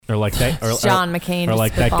Or like that, or John McCain, or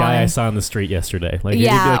like that guy I saw on the street yesterday. Like,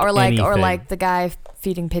 yeah, or anything. like the guy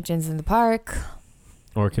feeding pigeons in the park.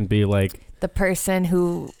 Or it can be like the person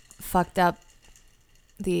who fucked up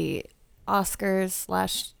the Oscars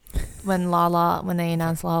when they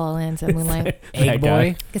announced La La Land and Moonlight. Egg Boy.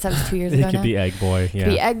 I guess that was 2 years ago. It could be Egg Boy. Yeah.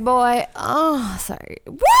 Be Egg Boy. Oh, sorry.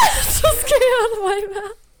 What? Just came out of my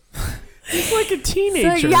mouth. He's like a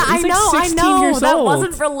teenager. So, yeah, He's I know. Years That old.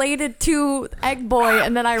 wasn't related to Egg Boy,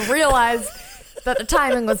 and then I realized that the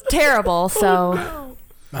timing was terrible. So. Oh, no.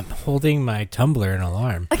 I'm holding my tumbler in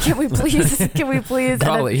alarm. Can we please?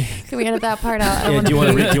 Golly. Can we edit that part out? Yeah, do you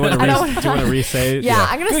want to re-say it? Yeah,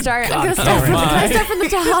 I'm gonna start. God, Can I start from the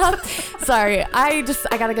top? Sorry, I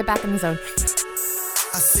gotta get back in the zone.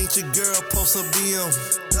 I seen your girl post a BM,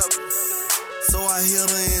 so I hit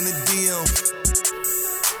her in the DM.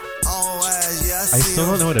 All eyes, yeah, I still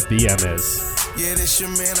don't know what a BM is. Yeah, this your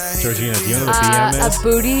man. Georgina, do you know what a BM is? A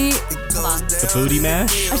booty. Hold on. A booty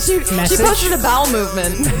mash? She posted a bowel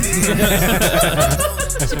movement.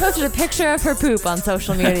 She posted a picture of her poop on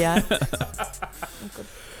social media.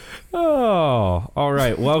 Oh, all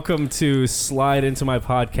right. Welcome to Slide Into My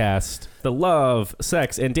Podcast, the love,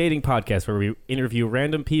 sex, and dating podcast where we interview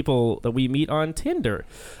random people that we meet on Tinder.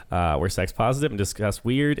 We're sex positive and discuss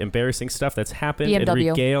weird, embarrassing stuff that's happened and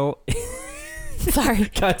BMW. regale... Sorry.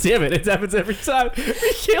 God damn it. It happens every time. We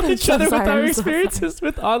regale each other with our experiences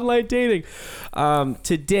with online dating.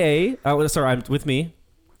 Today, I'm with me.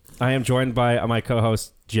 I am joined by my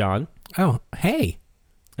co-host, John. Oh, hey.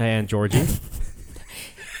 And Georgie.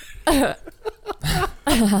 Hello.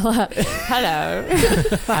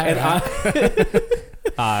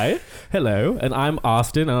 Hi. Hello. And I'm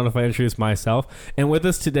Austin. I don't know if I introduced myself. And with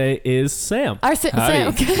us today is Sam. Sam. I'm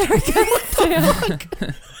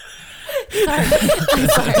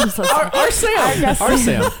so sorry. Our Sam. Our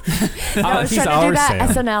Sam. I was he's trying to our do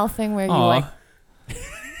that Sam. SNL thing where you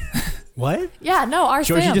What? Yeah, no, our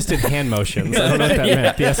Georgie Sam. just did hand motions. I don't know what that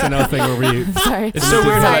meant. The SNL thing where we... Sorry. It's so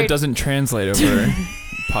weird how that doesn't translate over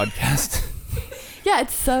podcast. Yeah,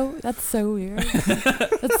 that's so weird.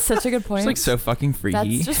 That's such a good point. It's like so fucking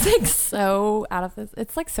freaky. That's just like so out of this.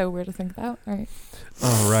 It's like so weird to think about.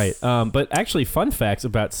 All right. But actually, fun facts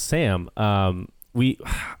about Sam. We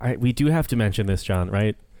do have to mention this, John,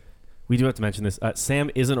 right? We do have to mention this.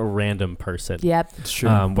 Sam isn't a random person. Yep. It's true.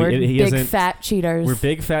 We're big fat cheaters. We're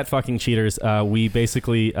big fat fucking cheaters. We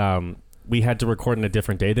basically we had to record on a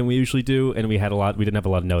different day than we usually do, and we didn't have a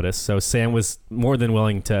lot of notice. So Sam was more than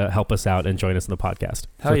willing to help us out and join us in the podcast.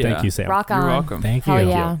 Hell yeah. Thank you, Sam. Rock on. You're welcome. Thank you. Hell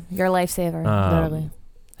yeah. You're a lifesaver.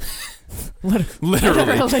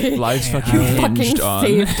 Literally. Life's fucking You fucking hinged on.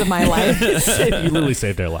 saved my life. You literally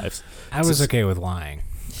saved our lives. I was okay with lying.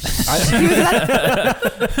 I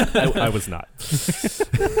was not.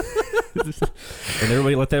 And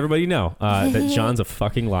let everybody know that John's a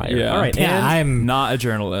fucking liar. Yeah. All right. Yeah, and I'm Not a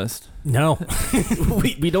journalist. no.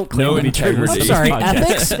 we don't claim No any integrity. truth. I'm sorry. Podcast.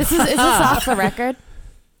 Ethics. Is this off the record?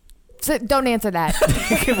 So don't answer that.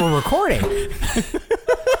 Okay, we're recording.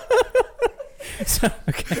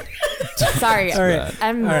 Okay. Sorry. All right.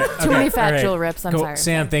 I'm All right, too okay, many fat all right. jewel rips. I'm Cool. sorry.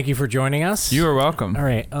 Sam, thank you for joining us. You are welcome. All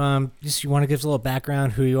right. Just you want to give us a little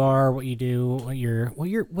background, who you are, what you do,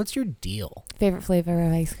 what's your deal? Favorite flavor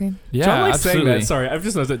of ice cream? Yeah, John likes absolutely. saying that. Sorry, I've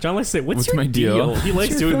just noticed that. John likes to say, what's your my deal? He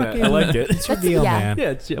likes doing that. I like it. What's your deal, yeah.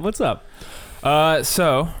 man? Yeah, what's up?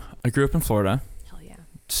 So I grew up in Florida. Hell yeah.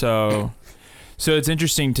 So it's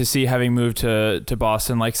interesting to see, having moved to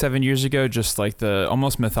Boston like 7 years ago, just like the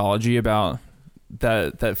almost mythology about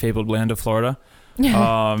that fabled land of Florida. But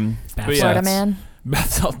yeah, Florida man.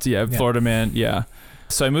 Bath salts, yeah, Florida man, yeah.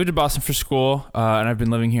 So I moved to Boston for school, and I've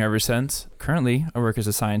been living here ever since. Currently, I work as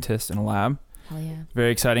a scientist in a lab. Hell yeah.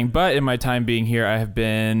 Very exciting. But in my time being here, I have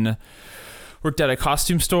worked at a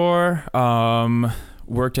costume store,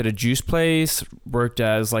 worked at a juice place, worked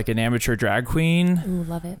as like an amateur drag queen. Ooh,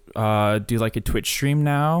 love it. Do like a Twitch stream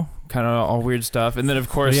now, kind of all weird stuff. And then of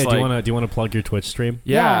course, Do like, you want to plug your Twitch stream?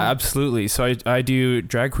 yeah, Yeah. absolutely. So I do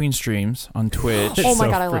drag queen streams on Twitch. Oh my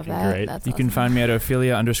so god, I love freaking that. great. That's You can awesome. find me at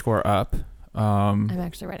Ophelia_up. I'm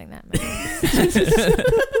actually writing that.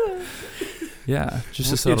 Yeah, just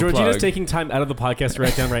a Yeah, subtle Georgina's plug. taking time out of the podcast to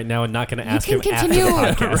write down right now and not going to ask can him after the continue.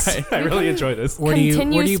 podcast. Right. I really enjoy this. What are you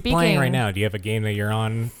Continue playing speaking. right now? Do you have a game that you're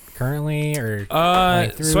on currently, or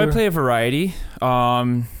So I play a variety.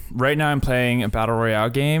 Right now I'm playing a battle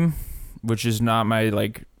royale game, which is not my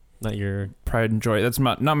like Not your... pride and joy. That's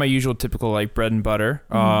not my usual typical like bread and butter.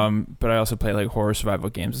 But I also play like horror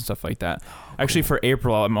survival games and stuff like that. Actually, for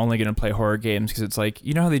April, I'm only going to play horror games because it's like,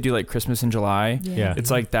 you know how they do like Christmas in July? Yeah.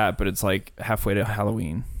 It's like that, but it's like halfway to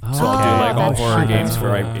Halloween. Oh, So I'll do like all that's horror fun. games for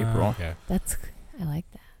like April. Okay. I like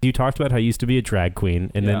that. You talked about how you used to be a drag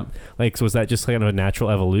queen, and then like, so was that just kind of a natural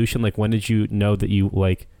evolution? Like, when did you know that you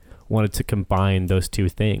like wanted to combine those two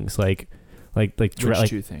things? Like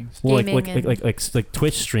two things? Well, Gaming like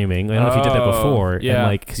Twitch streaming. I don't know if you did that before. Yeah. And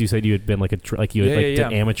like, because you said you had been like did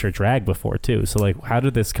amateur drag before too. So like, how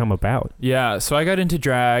did this come about? Yeah. So I got into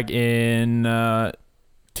drag in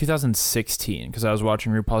 2016 because I was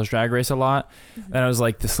watching RuPaul's Drag Race a lot, and I was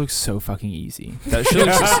like, this looks so fucking easy. That shit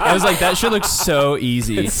looks, I was like, that shit looks so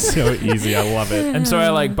easy. It's so easy. I love it. And so I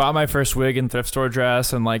like bought my first wig and thrift store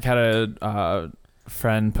dress, and like had a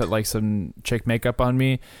friend put like some chick makeup on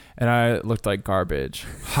me, and I looked like garbage.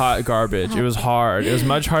 Hot garbage. It was hard. It was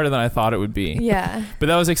much harder than I thought it would be. Yeah. But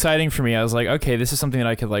that was exciting for me. I was like, okay, this is something that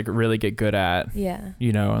I could like really get good at. Yeah.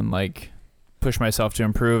 You know, and like push myself to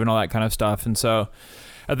improve and all that kind of stuff. And so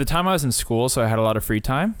at the time I was in school, so I had a lot of free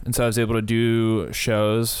time, and so I was able to do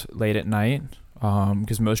shows late at night,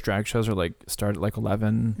 because most drag shows are like start at like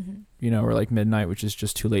 11, you know, or like midnight, which is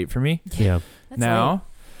just too late for me. Yeah. That's now,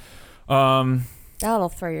 that'll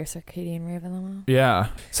throw your circadian rhythm off. yeah.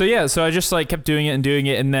 So I just like kept doing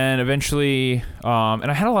it, and then eventually, and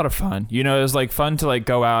I had a lot of fun. You know, it was like fun to like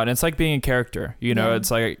go out, and it's like being a character. You know,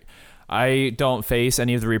 it's like I don't face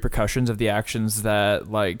any of the repercussions of the actions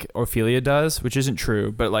that like Ophelia does, which isn't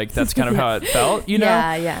true, but like that's kind of how it felt, you know?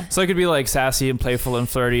 Yeah. So I could be like sassy and playful and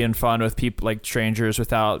flirty and fun with people like strangers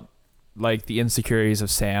without like the insecurities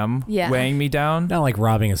of Sam weighing me down. Not like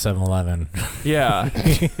robbing a 7-Eleven. Yeah.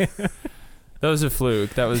 That was a fluke.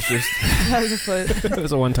 That was just That was a fluke. That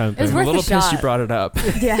was a one-time thing. It was I'm worth a little a shot. pissed you brought it up.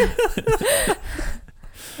 Yeah.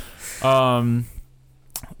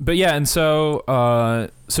 But yeah, and so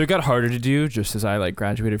it got harder to do just as I like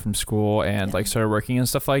graduated from school and like started working and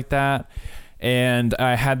stuff like that. And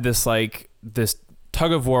I had this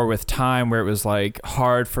tug of war with time where it was like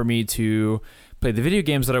hard for me to play the video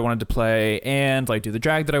games that I wanted to play and like do the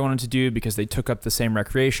drag that I wanted to do because they took up the same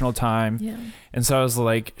recreational time. Yeah. And so I was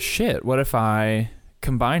like, shit, what if I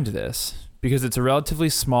combined this? Because it's a relatively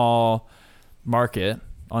small market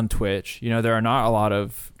on Twitch. You know, there are not a lot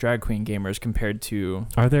of drag queen gamers compared to...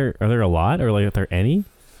 Are there a lot, or like are there any?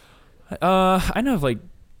 I know of like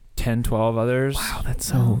 10, 12 others. Wow, that's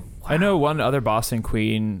so... I know one other Boston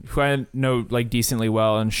queen who I know like decently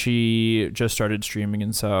well, and she just started streaming,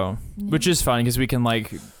 and so... Which is fun because we can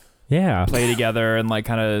like... Yeah. Play together and like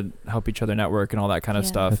kind of help each other network and all that kind of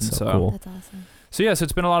stuff. That's and so cool. That's awesome. So yeah, so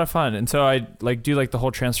it's been a lot of fun. And so I like do like the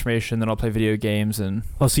whole transformation, then I'll play video games and...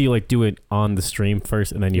 Oh, so you like do it on the stream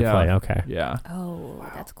first and then you play. Okay. Yeah. Oh,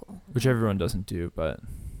 that's cool. Which everyone doesn't do, but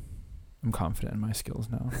I'm confident in my skills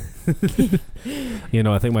now. You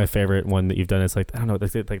know, I think my favorite one that you've done is like, I don't know,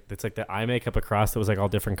 it's like the eye makeup across that was like all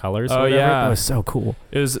different colors. Oh, yeah. That was so cool.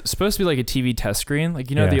 It was supposed to be like a TV test screen. Like,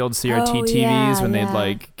 you know, the old CRT TVs when they'd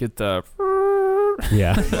like get the...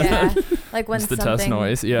 Yeah. Yeah. Like when it's the something test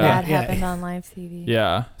noise. bad happened on live TV.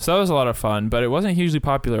 Yeah. So that was a lot of fun, but it wasn't hugely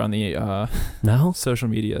popular on the no social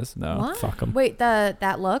medias. No. What? Fuck them. Wait,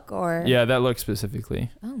 that look or? Yeah, that look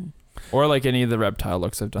specifically. Oh. Or like any of the reptile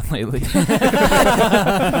looks I've done lately.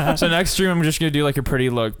 So next stream I'm just gonna do like a pretty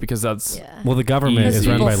look because that's... Yeah. Well, the government Easy. is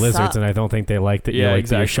run by People lizards, suck. and I don't think they like that Yeah,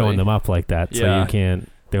 that you're showing them up like that. So Yeah. you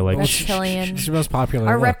can't... They're like... Reptilian. It's the most popular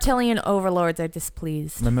Our look. reptilian overlords are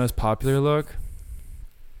displeased. My most popular look?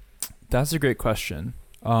 That's a great question.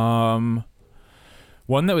 One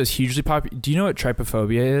that was hugely popular. Do you know what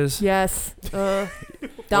trypophobia is? Yes.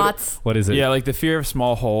 Dots. What is it? Yeah, like the fear of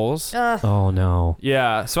small holes. Oh, no.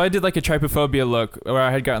 Yeah, so I did like a trypophobia look where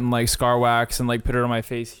I had gotten like scar wax and like put it on my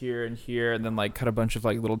face here and here and then like cut a bunch of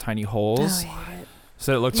like little tiny holes. Oh, I hate it.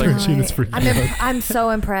 So it looked No, like I'm so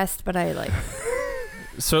impressed, but I like...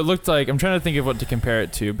 so it looked like I'm trying to think of what to compare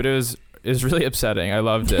it to, but it was really upsetting. I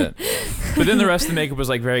loved it. But then the rest of the makeup was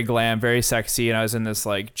like very glam, very sexy, and I was in this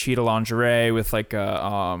like cheetah lingerie with like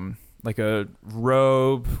a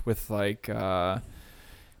robe with like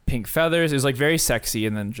pink feathers. It was like very sexy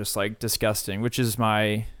and then just like disgusting, which is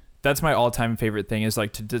that's my all-time favorite thing, is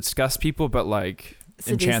like to disgust people but like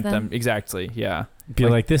Seduce enchant them. them. Exactly. Yeah. Be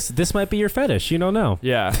like this might be your fetish. You don't know.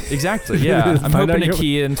 Yeah, exactly. Yeah. I'm Find hoping out to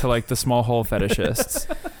key into like the small hole fetishists.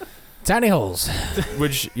 Tiny holes.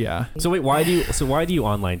 Which, yeah. So wait, why do you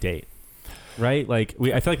online date? Right? Like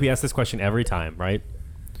I feel like we ask this question every time, right?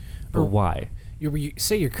 But why? You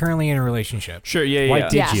say you're currently in a relationship. Sure, yeah. Why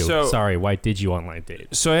did you? So, Sorry, why did you online date?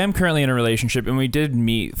 So I am currently in a relationship, and we did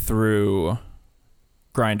meet through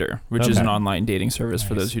Grindr, which is Okay. an online dating service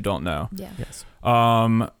for Nice. those who don't know. Yeah. Yes.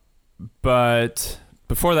 But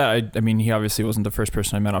before that, I mean, he obviously wasn't the first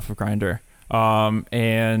person I met off of Grindr.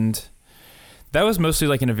 And That was mostly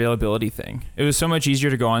like an availability thing. It was so much easier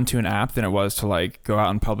to go onto an app than it was to like go out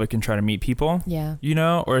in public and try to meet people, Yeah. you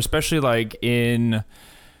know, or especially like in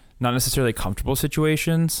not necessarily comfortable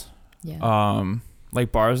situations, Yeah.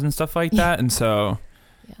 like bars and stuff like that. And so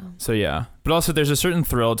yeah. But also there's a certain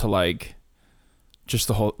thrill to like just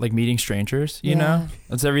the whole like meeting strangers, you know?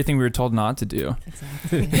 That's everything we were told not to do.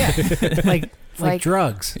 Exactly. Yeah. like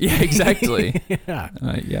drugs. Yeah, exactly. Yeah.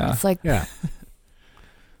 Yeah. It's like Yeah.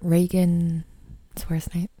 Reagan's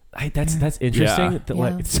worst night. That's interesting. Yeah. That,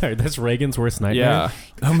 like, sorry, that's Reagan's worst nightmare. Yeah.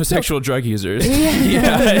 Homosexual drug users.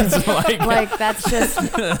 Yeah. It's like, Like that's just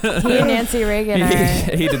he and Nancy Reagan are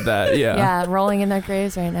hated that. Yeah. rolling in their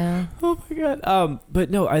graves right now. Oh my god. But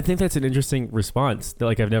no, I think that's an interesting response that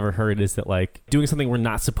like I've never heard, is that like doing something we're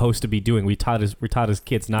not supposed to be doing. We're taught as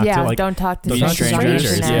kids not to like don't talk to don't talk to strangers.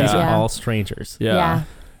 strangers. Yeah. These are all strangers. Yeah.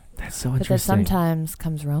 That's so But then interesting. sometimes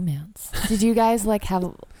comes romance. Did you guys like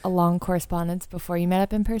have a long correspondence before you met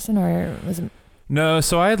up in person, or was it? No,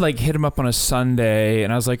 so I had like hit him up on a Sunday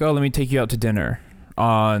and I was like, oh, let me take you out to dinner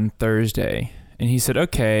on Thursday. And he said,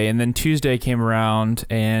 okay. And then Tuesday came around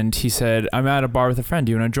and he said, I'm at a bar with a friend.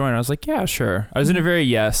 Do you want to join? I was like, yeah, sure. I was in a very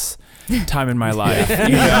yes time in my life.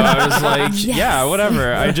 You know, I was like, Yes. yeah,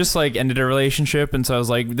 whatever. I just like ended a relationship. And so I was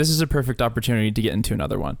like, this is a perfect opportunity to get into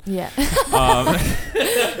another one. Yeah. Um,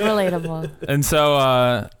 Relatable. and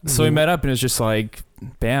so, so we met up and it was just like,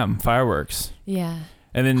 bam, fireworks. Yeah.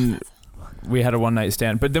 And then we had a one night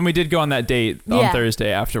stand, but then we did go on that date on Yeah.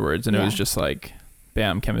 Thursday afterwards, and it was Yeah. just like,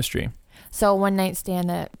 bam, chemistry. So one night stand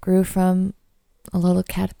that grew from a little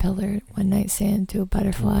caterpillar, one night stand to a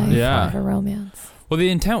butterfly, Yeah. to romance. Well, the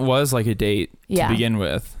intent was like a date Yeah. to begin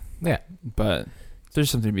with, Yeah. but there's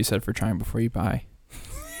something to be said for trying before you buy.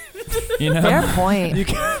 You know, Fair point. You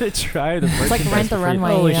gotta try the It's like Rent the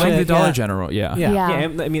Runway. Holy you know? like the shit, Dollar yeah. General. Yeah. Yeah.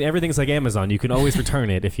 Yeah. I mean everything's like Amazon. You can always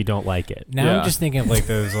return it if you don't like it. Now Yeah. I'm just thinking of like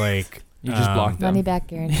those like You just block them. Money back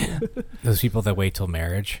guarantee. those people that wait till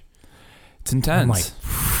marriage. It's intense. I'm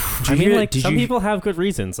like, I mean, like did some you- people have good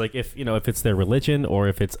reasons. Like if it's their religion or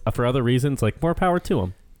if it's for other reasons, like more power to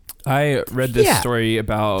them. I read this Yeah. story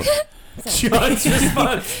about. John's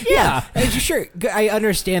response. yeah, sure. I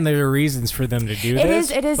understand there are reasons for them to do It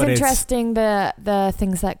this. is. It is but it's- interesting the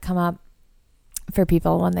things that come up for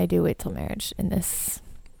people when they do wait till marriage in this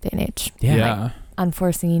day and age. Yeah.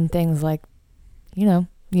 Unforeseen things like,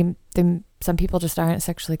 some people just aren't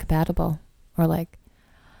sexually compatible, or like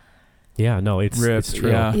Yeah, no, it's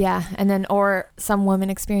true. Yeah. yeah, and then or some women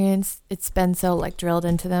experience it's been so like drilled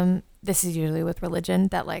into them. This is usually with religion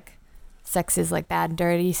that like sex is like bad and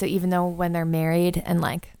dirty. So even though when they're married and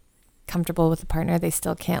like comfortable with the partner, they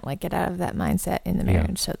still can't like get out of that mindset in the Yeah.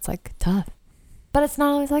 marriage. So it's like tough, but it's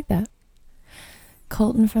not always like that.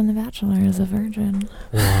 Colton from The Bachelor is a virgin.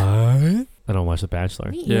 What? I don't watch The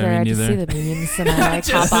Bachelor. Me Yeah, either. me I just see neither. the memes and I like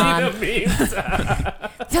hop on.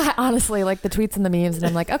 Honestly, like the tweets and the memes, and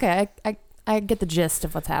I'm like, okay, I get the gist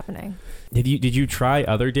of what's happening. Did you try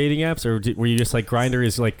other dating apps, or were you just like Grindr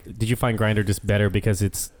is like? Did you find Grindr just better because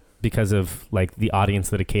of like the audience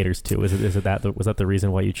that it caters to? Was that the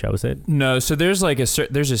reason why you chose it? No, so there's like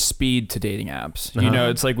there's a speed to dating apps. You Uh-huh. know,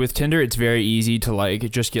 it's like with Tinder, it's very easy to like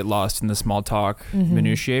just get lost in the small talk Mhm.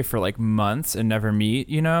 minutiae for like months and never meet,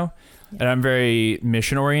 you know? And I'm very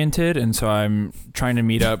mission oriented, and so I'm trying to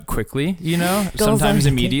meet up quickly, you know, sometimes oriented.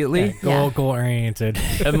 immediately. Goal oriented.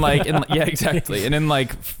 And yeah, exactly. And in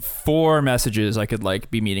like 4 messages, I could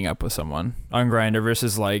like be meeting up with someone on Grindr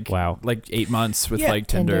versus like Wow. like 8 months with Yeah. like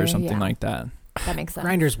Tinder or Tinder, something yeah. like that. That makes sense.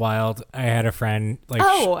 Grinder's wild. I had a friend like.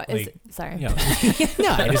 Sorry. No,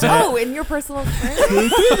 I just had Oh, in your personal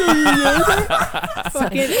experience?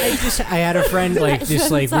 I had a friend like just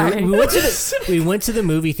like Sorry. we went to the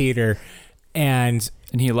movie theater, and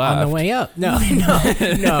And he left. on the way up, no,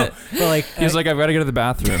 but like He was like, I've got to go to the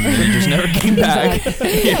bathroom. And he just never came back.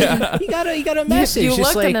 Yeah. you got a message, You just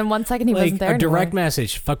looked, like, and then 1 second he like wasn't there a direct anymore.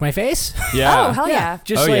 message. Fuck my face. Yeah. Oh, hell yeah.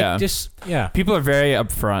 Just Oh, like yeah. just yeah. People are very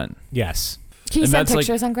upfront. Yes. Can you And send that's, like,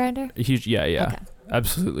 pictures on Grindr? Huge. Yeah. Okay.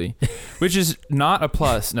 Absolutely. Which is not a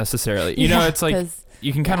plus necessarily. You know, Yeah, it's like 'cause-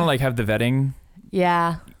 you can kind of yeah. like have the vetting,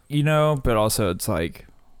 yeah. you know, but also it's like,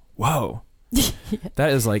 whoa.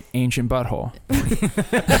 That is like ancient butthole.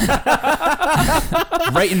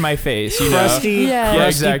 Right in my face, you know. Crusty, Yeah. Yeah, crusty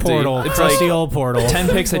exactly. portal. It's crusty like old portal. 10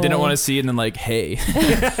 pics I didn't Boy. want to see, and then like, hey. I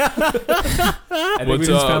think What's we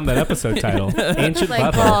just up? found that episode title. Ancient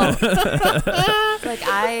Like, butthole.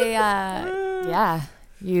 yeah,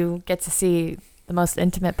 you get to see the most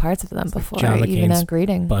intimate parts of them before John even McCain's a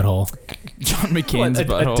greeting. Butthole. John McCain's What,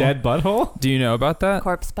 butthole. a dead butthole? Do you know about that?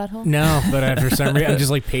 Corpse butthole? No, but for some reason I'm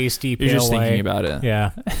just like pasty, pale You're just white. thinking about it.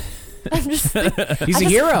 Yeah. I'm just. He's a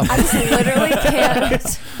hero. I just literally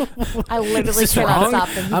can't. I literally Is this cannot wrong? stop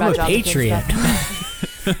thinking I'm about a John McCain's patriot.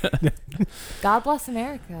 stuff. God bless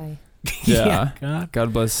America. Yeah.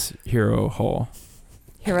 God bless Hero Hole.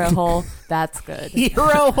 Hero hole. That's good.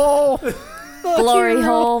 Hero hole. Glory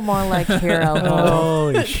hole. More like hero hole.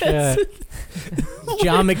 Holy shit.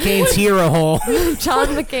 John McCain's hero hole. John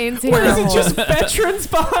McCain's hero What is it? hole. Just veterans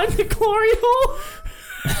behind the glory hole?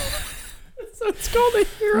 So it's called a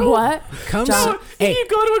hero hole. What? Come, John- hey, You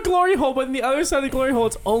go to a glory hole, but on the other side of the glory hole,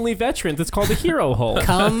 it's only veterans. It's called a hero hole.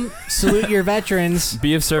 come salute your veterans.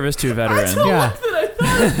 Be of service to a veteran. Yeah.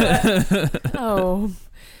 Oh,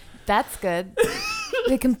 that's good.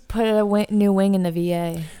 They can put a new wing in the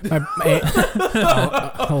VA.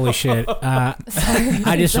 Holy shit.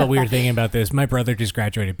 I just felt weird thinking about this. My brother just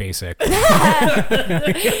graduated basic.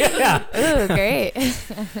 Yeah. Ooh, great.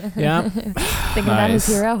 Yeah. Thinking about his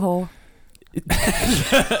Nice. hero hole.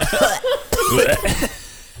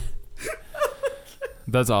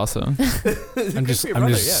 That's awesome. I'm just brother,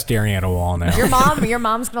 yeah. staring at a wall now. Your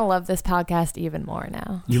mom's gonna love this podcast even more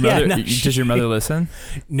now. Your Yeah, mother, no, does your mother listen?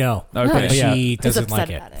 No. Okay. But Yeah. she She's doesn't upset like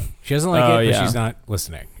it. about it. She doesn't like Oh, it, but yeah. she's not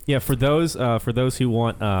listening. Yeah, for those who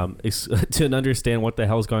want to understand what the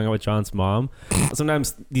hell's going on with John's mom,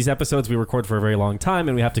 sometimes these episodes we record for a very long time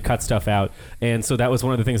and we have to cut stuff out, and so that was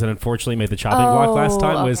one of the things that unfortunately made the chopping block last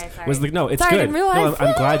time. Was no, it's Sorry, I good. didn't realize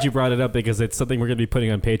I'm glad you brought it up because it's something we're going to be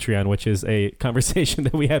putting on Patreon, which is a conversation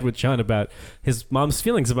that we had with John about his mom's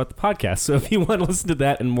feelings about the podcast. So if you want to listen to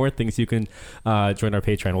that and more things, you can join our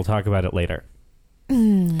Patreon. We'll talk about it later.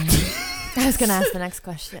 I was gonna ask the next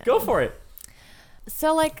question. Go for it.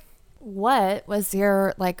 So, like, what was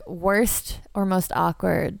your worst or most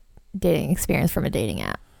awkward dating experience from a dating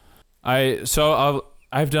app? I've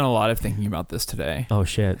done a lot of thinking about this today Oh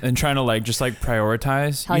shit. and trying to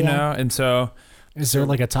prioritize, Hell you yeah. know? And so Is there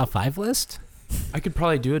a top 5 list? I could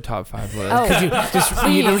probably do a top 5 list. Oh, You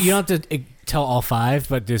please. don't have to tell all 5,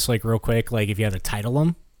 but just real quick, if you had to title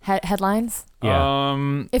them. Headlines.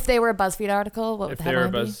 Yeah. If they were a BuzzFeed article, what would If the they were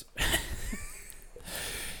headline buzz.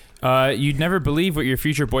 You'd never believe what your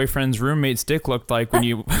future boyfriend's roommate's dick looked like when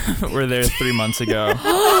you were there 3 months ago.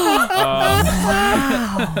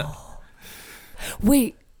 be?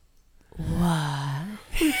 Wait.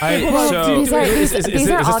 These are Is this these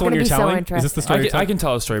the are all one going to you're be so telling? Is interesting. this the story? I can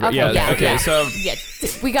tell a story, but Okay, yeah. yeah, Okay, yeah. so Yeah,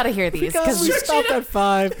 we got to hear these because stop at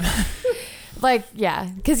 5.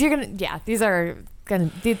 because you're gonna these are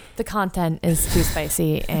gonna the content is too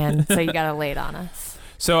spicy and so you gotta lay it on us.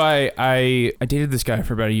 So I dated this guy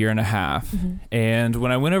for about a year and a half, and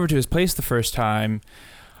when I went over to his place the first time,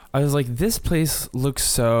 I was like, this place looks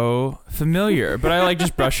so familiar, but I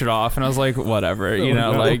just brush it off, and I was like, whatever,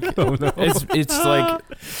 it's like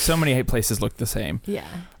so many places look the same. Yeah.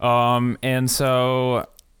 And so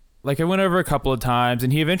I went over a couple of times,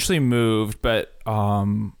 and he eventually moved, but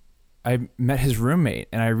I met his roommate,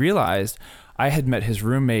 and I realized I had met his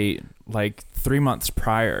roommate 3 months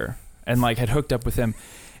prior. And had hooked up with him,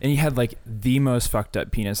 and he had the most fucked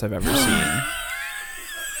up penis I've ever seen.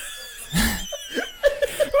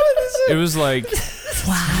 It was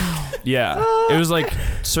wow. Yeah, it was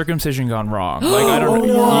circumcision gone wrong. I don't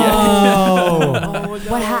know. Oh.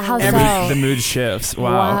 What? How so? The mood shifts.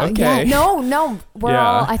 Wow. Okay. Yeah, no. We're Yeah.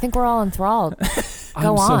 all. I think we're all enthralled.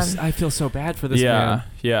 Go on. I feel so bad for this Yeah. man.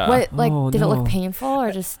 Yeah. What? Oh, did it no. look painful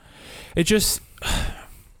or just? It just.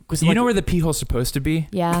 You know where the pee hole's supposed to be?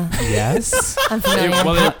 Yeah, Yes. I'm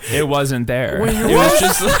familiar. It wasn't there. Where It was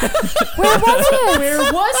just. Where was it? Where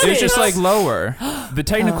was It was just lower. The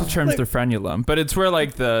technical Oh. term's the frenulum, but it's where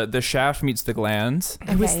the shaft meets the glands.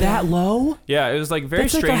 It was Okay, that low? Yeah, it was very That's like a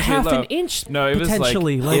strangely half low. an inch. No, it was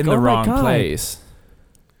potentially. in the oh my wrong God. place.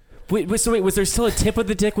 Wait, was there still a tip of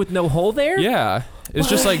the dick with no hole there? Yeah, it's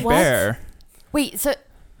just What? bare. Wait, so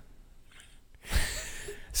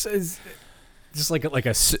So it's just like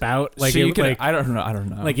a spout. So you could, I don't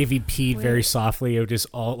know. if he peed very softly, it would just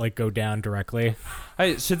all go down directly.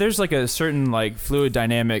 So there's a certain fluid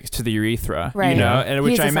dynamics to the urethra, Right. you know, and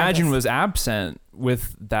which He's I a imagine scientist. was absent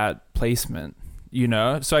with that placement. You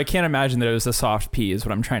know, so I can't imagine that it was a soft pee is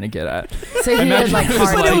what I'm trying to get at. he did imagine like it was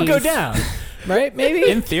hard But it would D's. go down, right? Maybe.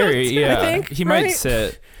 In theory, yeah, think, he might right?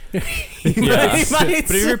 sit. He Yeah, might but have you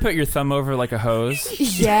sit. ever put your thumb over a hose?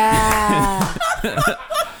 Yeah.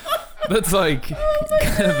 That's kind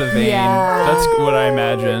of the vein. Yeah. That's what I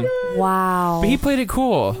imagine. Wow. But he played it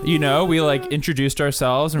cool. You know, we introduced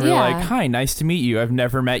ourselves and we were Yeah. like, "Hi, nice to meet you. I've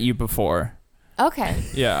never met you before." Okay.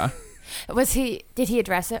 Yeah. Did he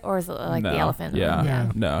address it or is it No. the elephant? Yeah.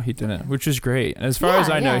 Yeah. No, he didn't, which was great. And as far Yeah, as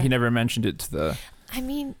I know, yeah. he never mentioned it to the I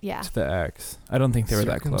mean, yeah. to the ex. I don't think they were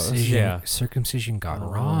that close. Circumcision gone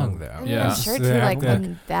wrong though. I mean, Yeah. I'm sure So too. Like that-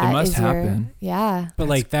 when that it must is your- happen. yeah. But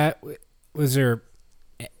like that was there.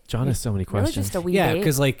 John has so many Really questions. just a wee Yeah, date?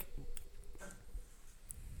 because like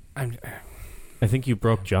I think you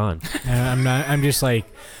broke John. I'm not. I'm just like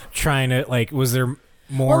trying to like. Was there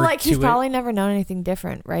more? Well, like he's to probably never known anything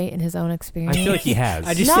different, right, in his own I experience. feel like he has.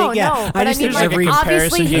 I just No, think yeah. no, I but just I mean, think like, every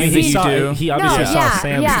obviously He, he's he seen- saw. He obviously no, saw yeah,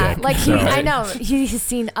 Sam's yeah. dick. Like so. I know he's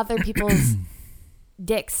seen other people's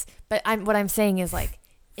dicks, but what I'm saying is like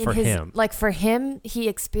in For his him. like for him, he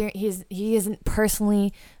isn't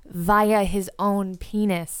personally via his own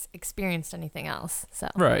penis experienced anything else. So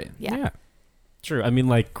Right. yeah. True. I mean,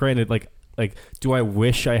 like, granted, like, do I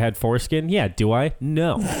wish I had foreskin? Yeah. Do I?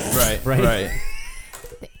 No. Right. Right. Right.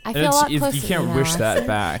 I And feel a lot you closer can't now, wish that actually.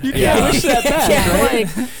 back. Yeah. Wish that back. Yeah,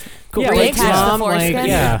 right? like, Cool. Yeah, reattach the Mom, foreskin.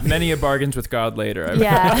 yeah. Many a bargains with God later. I've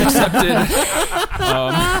Yeah. accepted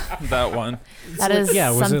that one. That is yeah.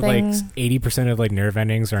 Was something. it like 80% of like nerve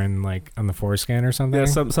endings are in like on the foreskin or something? Yeah,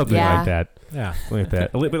 something Yeah. like that. Yeah. Like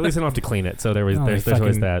that. But at least I don't have to clean it. So there's Oh, always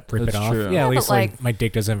fucking that. Rip That's it off. true. Yeah, Yeah, at but, least like- my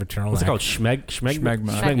dick doesn't have a turtleneck. What's it called? Schmegma. Schmegma.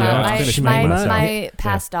 Schmegma. Yeah, I finished schmegma, so- My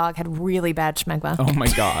past dog had really bad schmegma. Oh my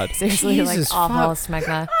God. Seriously, Jesus like awful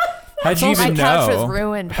schmegma. How'd you My even couch was know?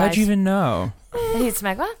 ruined. How'd by you even know? That he had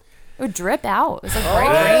smegma? It would drip out. It was like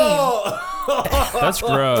bright That's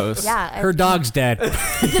gross. green. Yeah. Her dog's dead.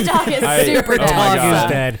 The dog is I- super oh dead. my Dog God.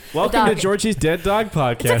 is dead. Welcome to dog- Georgie's Dead Dog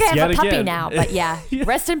Podcast. It's okay, I yet have a puppy again. now, but yeah.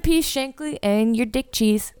 Rest in peace, Shankly, and your dick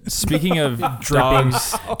cheese. Speaking of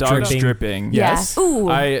dogs Dripping. dripping. Yes. Yeah. Ooh.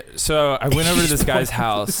 I went over to this guy's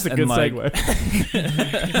house This is a and good like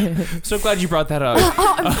segue. so glad you brought that up.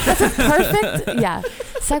 That's a perfect, yeah,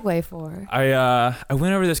 segue for. I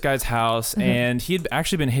went over to this guy's house Mm-hmm. and he had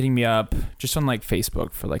actually been hitting me up just on like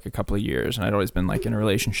Facebook for like a couple of years, and I'd always been like in a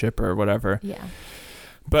relationship or whatever. Yeah.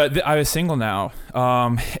 But I was single now,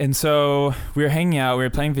 and so we were hanging out, we were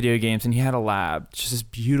playing video games, and he had a lab, just this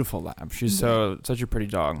beautiful lab. She's such a pretty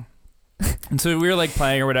dog. And so we were like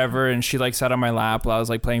playing or whatever, and she like sat on my lap while I was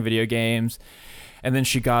like playing video games, and then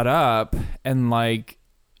she got up and like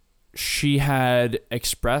she had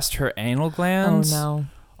expressed her anal Oh glands no.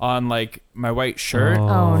 on like my white shirt.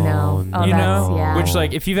 Oh no. Oh, You that's, know, yeah. which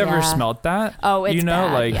like if you've ever Yeah. smelt that, Oh, it's you know,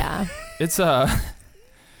 bad, like yeah. it's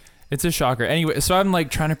it's a shocker. Anyway, so I'm like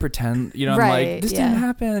trying to pretend, you know, I'm Right, like, this yeah. didn't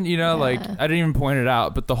happen, you know, like Yeah. I didn't even point it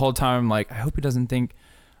out, but the whole time I'm like, I hope he doesn't think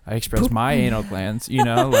I expressed my anal glands, you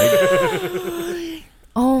know, like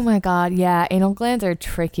Oh my god, yeah. Anal glands are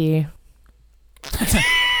tricky.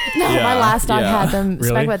 No, Yeah, my last dog yeah. had them.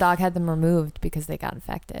 Really? Smegma dog had them removed because they got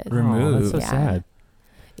infected. Removed. Oh, that's so Yeah. sad.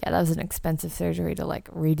 Yeah, that was an expensive surgery to like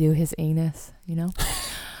redo his anus. You know?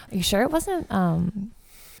 Are you sure it wasn't?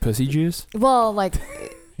 pussy juice. Well, like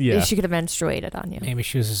Yeah. she could have menstruated on you. Maybe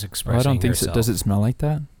she was just Well, expressing I don't think so. herself. Does it smell like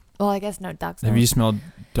that? Well, I guess no dogs. Have you smelled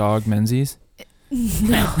dog Menzies?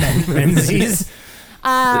 No. Menzies?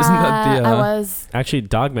 that the, I was. Actually,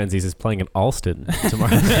 Dog Menzies is playing in Alston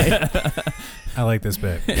tomorrow night. I like this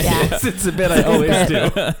bit. Yeah. It's a bit I always do.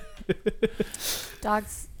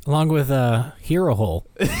 Dogs. Along with Hero Hole.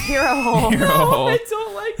 Hero hole.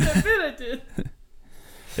 don't like that bit I did.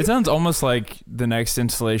 It sounds almost like the next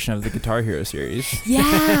installation of the Guitar Hero series.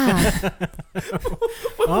 Yeah.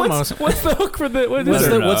 Almost. What's the hook for the? What is What's it?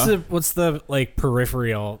 don't what's the like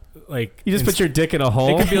peripheral like? You just put your dick in a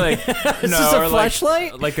hole. It could be like Is no, this a or like,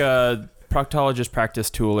 flashlight? like a proctologist practice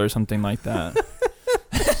tool or something like that.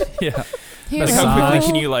 Yeah. Hero Like how quickly Massage.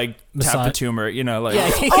 can you like tap the Massage. tumor? You know, like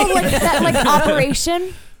Oh, like that, like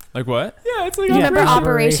Operation. like what? yeah, it's like You remember Operation.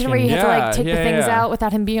 Operation where you had to Yeah, like take yeah, the things yeah. out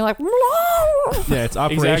without him being like. Yeah, it's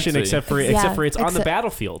Operation Exactly. except for Yeah, it's on the except-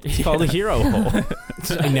 battlefield. It's called a hero hole.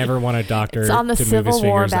 I never want a doctor It's on the to move Civil his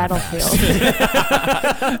War fingers that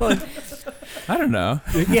battlefield. I don't know.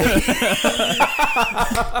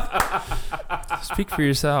 Speak for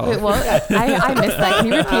yourself. Wait, what? I missed that. Can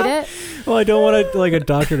you repeat it? Well, I don't want a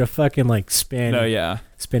doctor to fucking like spin No, yeah.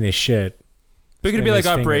 spin his shit. But it could Spin be like his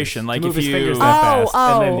fingers. Operation. Like move if his you fingers that Oh, fast.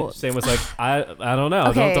 And oh. then Sam was like, I don't know.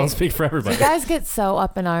 Okay. Don't speak for everybody. You guys get so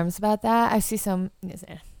up in arms about that. I see some.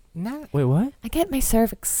 Wait, what? I get my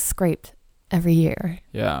cervix scraped every year.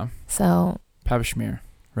 Yeah. So Pap schmear,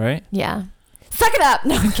 right? yeah, suck it up.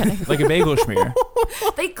 No, I'm kidding. Like a bagel schmear.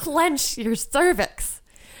 They clench your cervix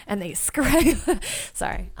and they scrape.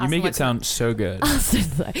 Sorry, You make it sound so good.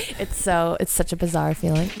 it's such a bizarre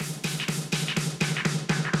feeling.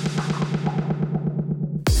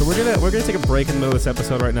 So we're gonna take a break in the middle of this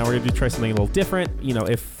episode right now. We're gonna try something a little different.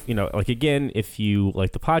 If you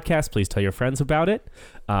like the podcast, please tell your friends about it.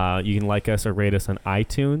 You can like us or rate us on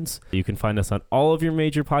iTunes. You can find us on all of your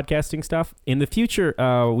major podcasting stuff. In the future,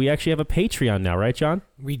 we actually have a Patreon now, right, John?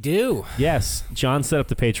 We do. Yes, John set up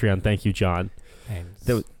the Patreon. Thank you, John.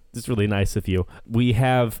 That's really nice of you. We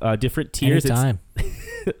have different tiers. Anytime.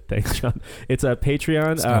 Thanks, John. It's a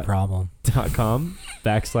Patreon. It's no problem.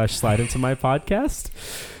 .com/slide into my podcast.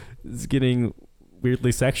 It's getting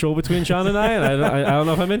weirdly sexual between John and I don't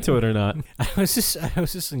know if I'm into it or not. I was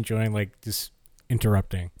just enjoying like just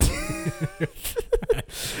interrupting.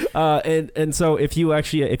 And so if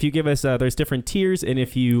you give us there's different tiers, and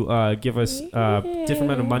if you give us different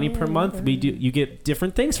amount of money per month, you get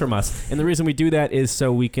different things from us. And the reason we do that is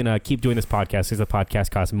so we can keep doing this podcast, because the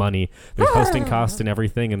podcast costs money. There's hosting costs and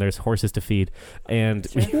everything, and there's horses to feed, and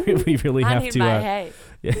we really have to.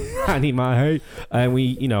 I need my hay,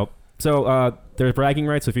 and so there's bragging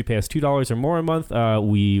rights. So if you pay us $2 or more a month,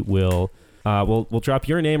 we will. We'll drop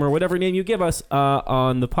your name or whatever name you give us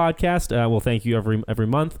on the podcast. We'll thank you every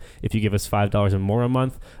month. If you give us $5 or more a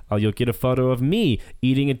month, you'll get a photo of me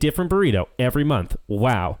eating a different burrito every month.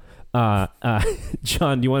 Wow.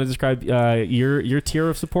 John, do you want to describe your tier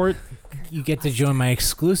of support? You get to join my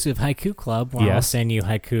exclusive haiku club, where I'll send you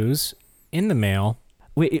haikus in the mail.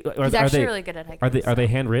 Wait, he's actually really good at haikus. Are they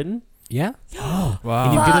handwritten? Yeah. Oh,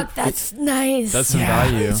 wow. Fuck, that's nice. That's some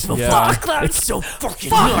value. Fuck, it's so fucking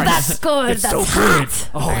nice. That's good. That's so hot.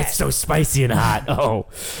 Oh, it's so spicy and hot. Oh,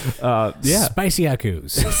 yeah. Spicy haikus.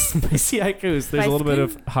 Spicy haikus. There's a little bit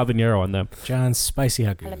of habanero on them. John's spicy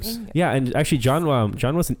haikus. Yeah, and actually, John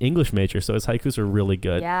was an English major, so his haikus are really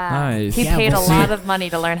good. Yeah. Nice. He paid a lot of money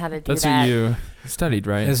to learn how to do that. That's what you studied,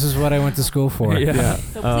 right? This is what I went to school for. Yeah.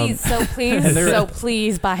 So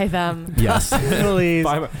please buy them. Yes. Please.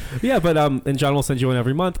 Yeah, but and John will send you one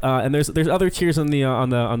every month. And there's other tiers on the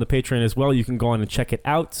Patreon as well. You can go on and check it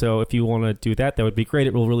out. So if you want to do that, that would be great.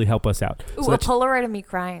 It will really help us out. Ooh, so a Polaroid of me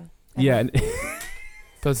crying. Yeah.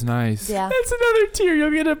 That's nice. Yeah. That's another tier. You'll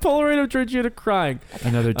get a Polaroid of Georgina crying. Okay.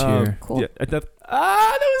 Another tier. Cool. Yeah, that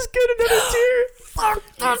was good. Another tier. Fuck,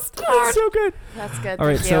 that's good. That's so good. That's good. All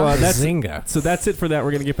right, Thank so you. that's Zinga. So that's it for that.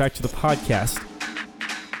 We're gonna get back to the podcast.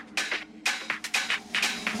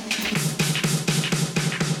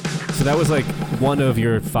 So that was like one of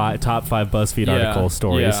your top 5 BuzzFeed article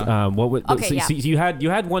stories. Yeah. So you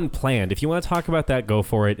had one planned. If you want to talk about that, go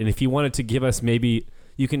for it. And if you wanted to give us maybe.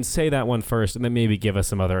 You can say that one first, and then maybe give us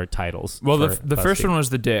some other titles. Well, the first one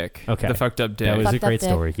was the dick. Okay. The fucked up dick. That was Fucked a great up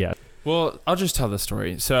story. Yeah. Well, I'll just tell the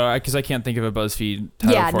story. So, because I can't think of a BuzzFeed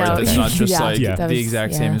title for it that's not just the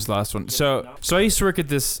exact same as the last one. So I used to work at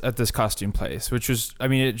this costume place, which was,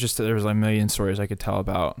 there was like a million stories I could tell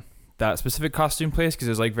about that specific costume place, because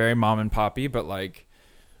it was like very mom and poppy, but like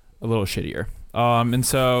a little shittier. And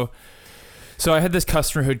so I had this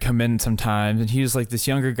customer who'd come in sometimes, and he was like this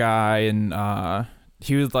younger guy, and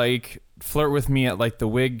he would like flirt with me at like the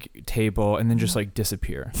wig table and then just like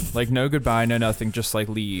disappear, like no goodbye, no nothing, just like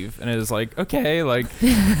leave. And it was like, okay, like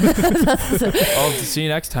I'll see you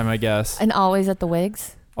next time, I guess. And always at the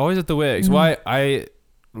wigs? Always at the wigs. Mm-hmm. Well, I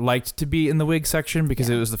liked to be in the wig section because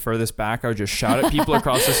it was the furthest back. I would just shout at people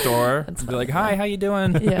across the store and be like, hi, how you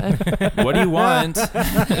doing? Yeah. What do you want?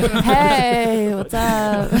 Hey, what's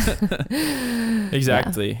up?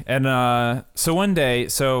 Exactly. Yeah. And so one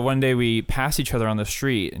day we passed each other on the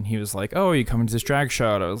street, and he was like, oh, are you coming to this drag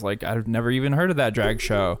show? And I was like, I've never even heard of that drag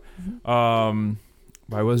show.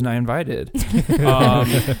 Why wasn't I invited?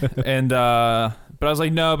 But I was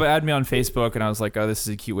like, no, but add me on Facebook. And I was like, oh, this is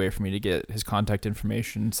a cute way for me to get his contact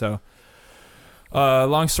information. So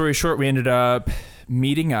long story short, we ended up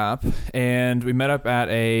meeting up, and we met up at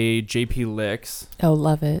a JP Licks. Oh,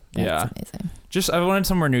 love it. That's amazing. Just, I wanted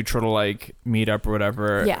somewhere neutral to like meet up or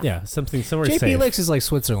whatever. Yeah. Yeah, something somewhere JP safe. Licks is like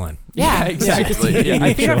Switzerland. Yeah. Exactly. Yeah,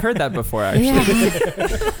 I think I've heard that before, actually.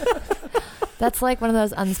 Yeah. That's like one of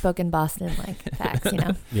those unspoken Boston like facts, you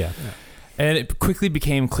know? Yeah. And it quickly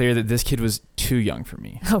became clear that this kid was too young for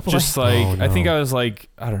me. Oh, boy. Just like, Oh, no. I think I was like,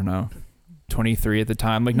 I don't know, 23 at the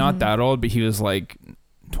time. Like, not that old, but he was like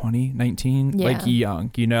 20, 19, Yeah. like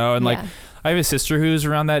young, you know? And like, I have a sister who's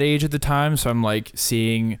around that age at the time. So I'm like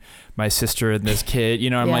seeing my sister and this kid, you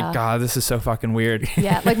know, I'm like, God, this is so fucking weird.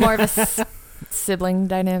 Yeah, like more of a sibling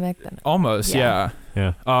dynamic than Almost, yeah.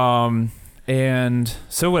 Yeah. And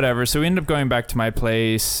so whatever. So we ended up going back to my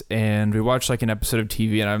place, and we watched like an episode of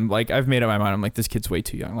TV, and I'm like, I've made up my mind. I'm like, this kid's way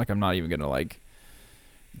too young. Like, I'm not even gonna like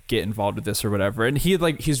get involved with this or whatever. And he's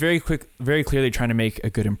very clearly trying to make a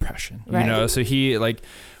good impression, you know? So he like,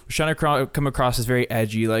 was trying to come across as very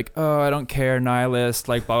edgy, like, oh, I don't care, nihilist,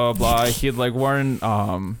 like blah blah blah. He'd worn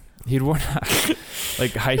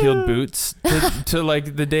like high-heeled boots to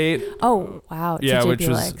like the date. Oh wow. To Yeah, JP which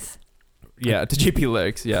was Legs. Yeah, to JP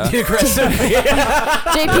Licks, yeah.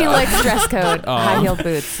 JP Legs dress code, high heel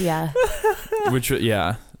boots. Yeah.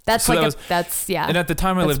 Yeah. That's So like that that's yeah. And at the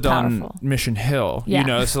time I That's lived powerful. on Mission Hill, Yeah. you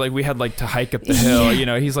know, so like we had like to hike up the hill, you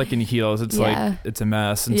know, he's like in heels. It's Yeah. like, it's a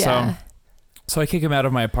mess. And yeah. so I kick him out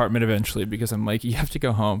of my apartment eventually because I'm like, you have to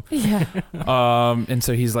go home. Yeah. And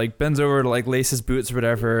so he's like bends over to like lace his boots or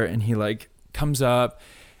whatever. And he like comes up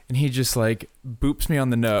and he just like boops me on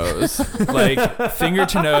the nose, like finger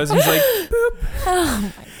to nose. And he's like, boop.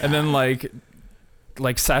 Oh And then like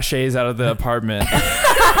sachets out of the apartment.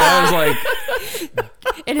 I was like,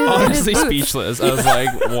 honestly speechless. I was like,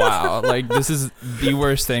 wow, like this is the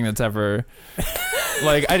worst thing that's ever,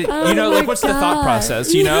 like, you know, like what's the thought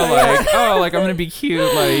process, you know, like, oh, like I'm gonna be cute,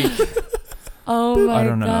 like, Oh my I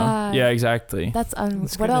don't know. God. Yeah, exactly. That's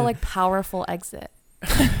It's what a kinda- like powerful exit.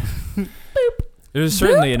 It was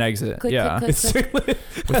certainly an exit. Click, Yeah, click, click, click.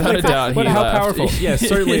 without a doubt, he How left. powerful. Yeah,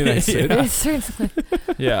 certainly an exit. It's certainly-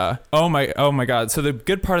 Yeah. Oh my God. So the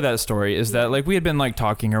good part of that story is that like we had been like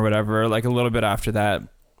talking or whatever, like a little bit after that,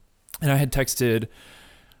 and I had texted.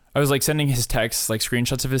 I was like sending his texts, like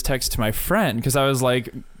screenshots of his text to my friend because I was like,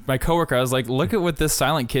 my coworker. I was like, look at what this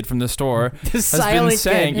silent kid from the store has been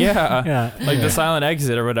saying. Yeah. Yeah. Like the silent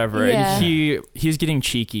exit or whatever. Yeah. And he's getting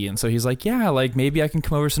cheeky, and so he's like, yeah, like maybe I can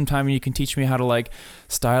come over sometime and you can teach me how to like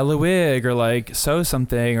style a wig or like sew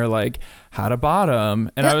something or like how to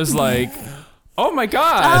bottom. And I was like, oh my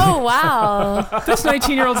God. Oh wow. This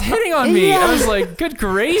 19-year-old's hitting on me. Yeah. I was like, good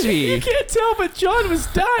gravy. You can't tell, but John was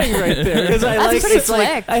dying right there. Because I That's like pretty it's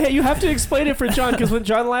like slick. you have to explain it for John because when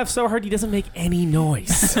John laughs so hard, he doesn't make any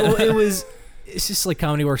noise. Well, it's just like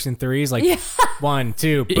comedy works in threes, like Yeah. 1,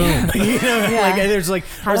 2, boom. You know, Yeah. like there's How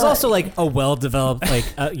there's do also I- like a well-developed like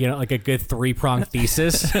you know, like a good 3-pronged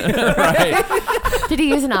thesis. Right. Did he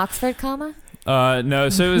use an Oxford comma? No,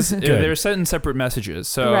 so it was Good. they were sent in separate messages.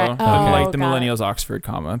 So Right. Oh, like the got it. millennials Oxford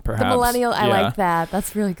comma, perhaps. The millennial. I Yeah. like that.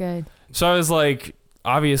 That's really good. So I was like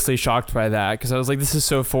obviously shocked by that because I was like, this is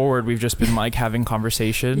so forward. We've just been like having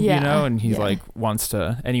conversation, Yeah. you know, and he's Yeah. like wants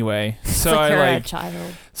to anyway. So It's like you're I a like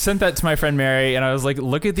child. sent that to my friend Mary and I was like,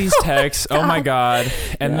 look at these texts. Oh my God.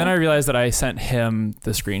 And then I realized that I sent him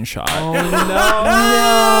the screenshot.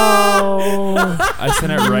 Oh No. I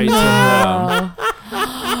sent it right to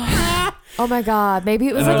Oh my God. Maybe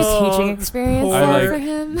it was like a teaching experience I, there like, for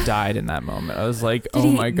him. him. Died in that moment. I was like, Did oh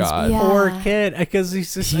he- my God. Yeah. Poor kid, because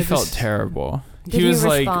he's just He felt terrible. Did He he was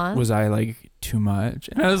like, respond? was I like too much?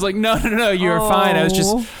 And I was like, no, you were fine. I was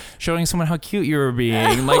just Oh. showing someone how cute you were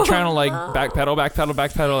being, like trying to like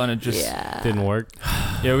backpedal, and it just Yeah. Didn't work.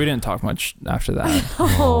 yeah, we didn't talk much after that.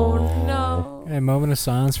 Oh no. A moment of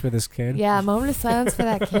silence for this kid. Yeah, a moment of silence for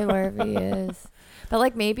that kid wherever he is. But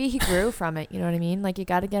like maybe he grew from it, you know what I mean? Like you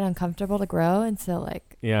got to get uncomfortable to grow, and so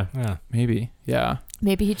like Yeah. Yeah. Maybe, yeah,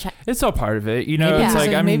 maybe he it's all part of it, you know. Maybe It's he's like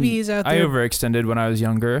like- I mean, maybe he's out I there- overextended when I was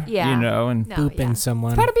younger, Yeah. you know, and no, Booping yeah.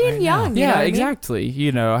 someone. It's part of being right now. young. You yeah, know what I mean? exactly.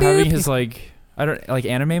 You know, Boop. having his like. I don't like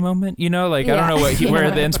anime moment, you know, like I don't Yeah. know where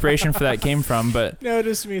Yeah. the inspiration for that came from, but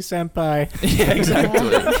Notice me, senpai. yeah,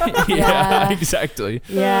 exactly. Yeah. Yeah, exactly.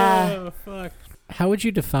 Yeah. Oh, fuck. How would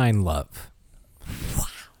you define love?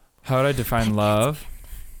 How would I define love?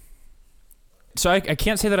 So I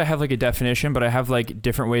can't say that I have like a definition, but I have like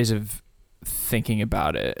different ways of thinking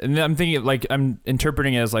about it. And I'm thinking like I'm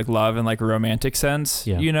interpreting it as like love in like a romantic sense,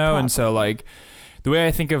 Yeah. you know? And so like the way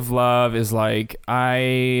I think of love is like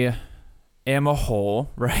I am a whole,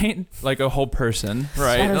 right? Like a whole person,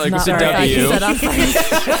 right? That is Like not it's a what I thought you W. said on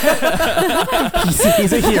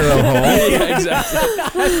He's a hero hole. Yeah,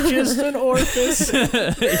 exactly. Just an orifice.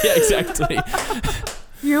 Yeah, exactly.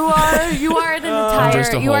 You are an entire.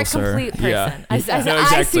 Just a You are a whole, sir. complete person. Yeah. I No, see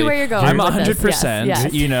exactly. where you're going. I'm with this. 100%, Yes,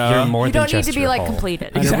 yes. you know. You're more You than don't need just to be your like hole.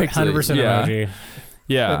 completed. Exactly. 100% Yeah. emoji.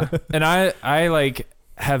 Yeah. And I like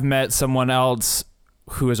have met someone else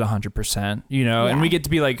who is 100%, you know, and Yeah. we get to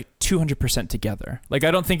be like 200% together. Like,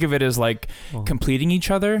 I don't think of it as like completing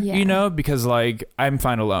each other, Yeah. you know, because like I'm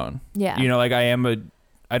fine alone, Yeah. you know, like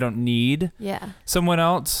I don't need Yeah. someone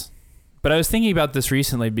else. But I was thinking about this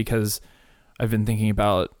recently because I've been thinking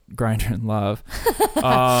about Grindr and love.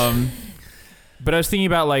 But I was thinking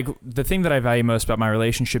about like the thing that I value most about my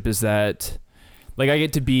relationship is that like I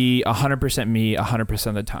get to be 100% me 100%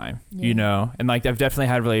 of the time, Yeah. you know? And like I've definitely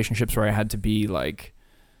had relationships where I had to be like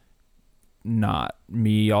not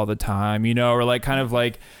me all the time, you know, or like kind of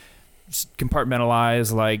like just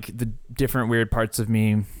compartmentalize like the different weird parts of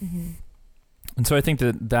me. Mm-hmm. And so I think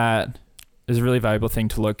that is a really valuable thing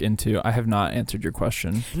to look into. I have not answered your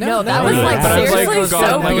question. No, that was no, like but I was like, seriously gone.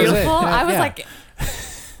 so That was it. beautiful. Yeah, I was yeah. like,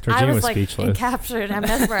 Georgina I was was like speechless. encaptured. I'm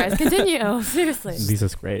mesmerized. Continue. Seriously.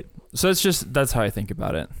 Lisa's great. So that's how I think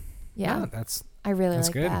about it. Yeah, that's I really that's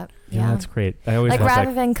like good. that. Yeah, that's great. I always Like love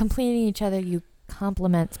rather that. than completing each other, you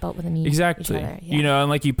compliment spelt with an E. Exactly. Each other. Yeah. You know, and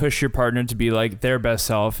like you push your partner to be like their best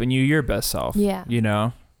self and you your best self. Yeah. You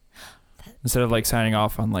know? Instead of like signing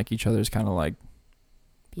off on like each other's kind of like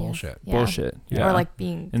Yeah. bullshit. Yeah. bullshit. Yeah. Or like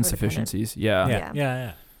being insufficiencies. Yeah. Yeah.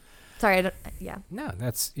 Yeah. Sorry, I don't. Yeah. No,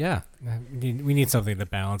 that's we need something to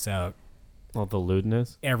balance out All the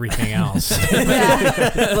lewdness. everything else.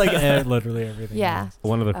 Yeah. Like literally everything. Yeah. else.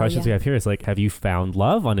 One of the questions we have here is like, have you found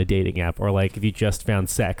love on a dating app, or like, have you just found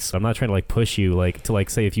sex? So I'm not trying to like push you like to like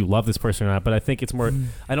say if you love this person or not, but I think it's more.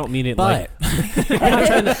 I don't mean it But like.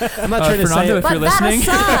 I'm not trying to say. Fernando, It, if But you're that listening,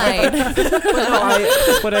 aside,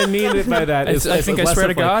 what I mean it by that is, I think I less swear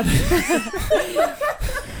to of, like, God.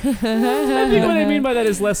 I think what I mean by that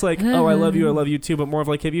is less like, oh, I love you too, but more of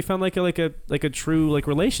like, have you found like a true like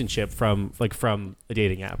relationship from a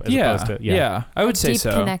dating app? As Yeah. opposed to, Yeah. I would say deep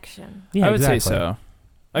so. connection. Yeah, I would exactly. say so.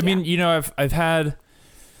 I Yeah. mean, you know, I've had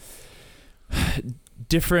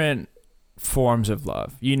different forms of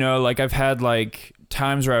love. You know, like I've had like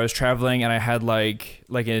times where I was traveling and I had like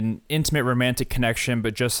an intimate romantic connection,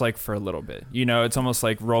 but just like for a little bit. You know, it's almost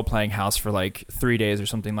like role playing house for like 3 days or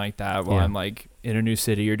something like that while Yeah. I'm like in a new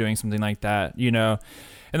city or doing something like that, you know.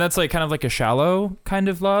 And that's like kind of like a shallow kind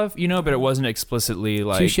of love, you know, but it wasn't explicitly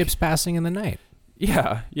like two ships passing in the night.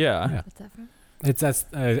 Yeah. What's that from?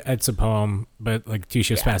 It's a poem, but like two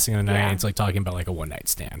ships Yeah. passing in the night. Yeah. It's like talking about like a one night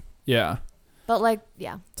stand. Yeah. But like,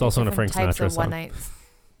 yeah. It's also in a different Frank types Sinatra of song. one nights.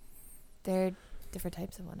 There are different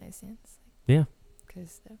types of one night stands. Yeah.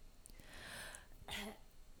 Because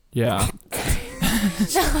Yeah.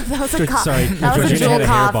 that was a cough. Sorry, That was a Georgina had jewel a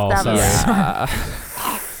cough. hairball. That Sorry. was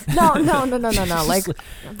no. Like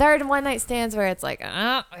there are one night stands where it's like,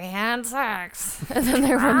 we had sex, and then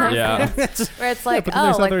there are one night Yeah. stands where it's like, But then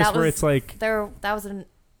there's like others that where was it's like, that was a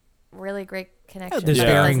really great connection. there's but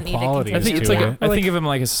it varying doesn't need to qualities I continue. think it's to like it. I think of him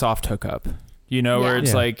like a soft hookup, you know, where Yeah.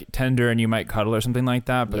 it's Yeah. like tender and you might cuddle or something like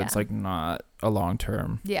that, but Yeah. it's like not a long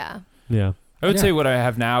term. Yeah. yeah. I would Yeah. say what I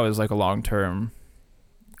have now is like a long term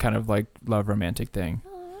kind of like love romantic thing.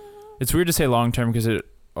 It's weird to say long term because it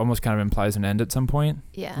almost kind of implies an end at some point,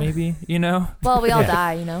 Yeah. maybe, you know? Well, we all Yeah.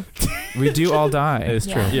 die, you know. We do all die. It is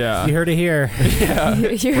Yeah. true. Yeah. You heard it here. Yeah.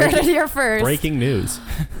 You heard it here first. Breaking news.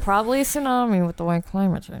 Probably a tsunami with the way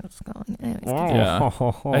climate change is going. Anyways, Yeah.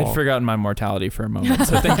 Oh. I had forgotten my mortality for a moment,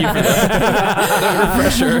 so thank you for that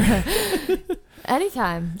refresher.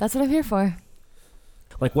 anytime. That's what I'm here for.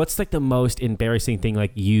 Like, what's like the most embarrassing thing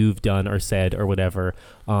like you've done or said or whatever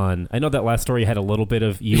on? I know that last story had a little bit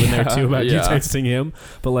of you in there too about you Yeah. texting him,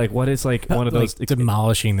 but like, what is like one of those? Like,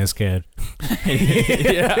 demolishing this kid.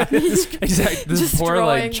 Yeah. Exactly. This poor Destroying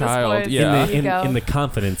like this child. boy's Yeah. ego. in the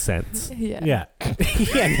confidence sense. Yeah. Yeah.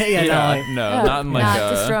 yeah. Yeah. No, not in like not a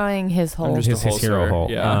destroying his whole. Just a his hero holster,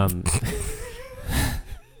 hole. yeah.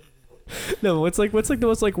 No, what's the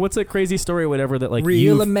most like what's a crazy story or whatever that like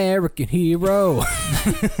Real you American hero.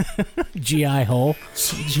 GI hole.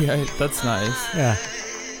 Yeah, that's nice. Yeah.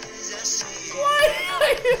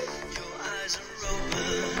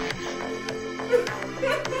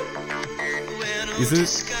 is it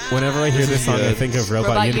whenever I hear this song I think of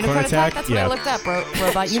Robot Unicorn Attack. That's what I looked up.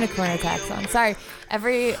 Robot Unicorn Attack song. Sorry.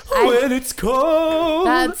 When it's cold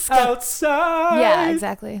That's good. outside. Yeah,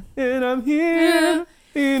 exactly. And I'm here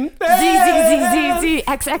in Z bed. Z Z Z Z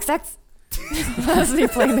X X X. That's me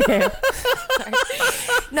playing the game. Sorry.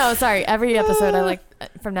 No, sorry. Every episode, I like.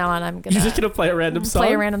 From now on, I'm gonna. You're just gonna play a random song.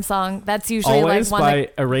 Play a random song. That's usually Always like one by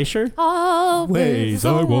Erasure. Always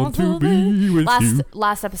I want to be with you.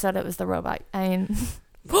 Last episode, it was the robot. I mean,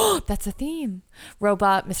 that's a theme.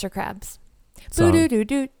 Robot, Mr. Krabs. Song. Boo doo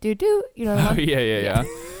doo doo doo. You know the Oh one? yeah.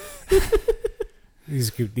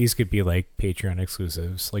 These could be like Patreon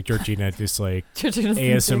exclusives. Like Georgina just like Georgina's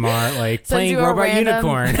ASMR like Sends playing you a Robot random-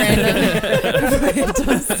 Unicorn.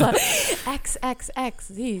 random song. X X X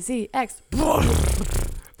Z Z X.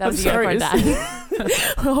 That was the sorry, unicorn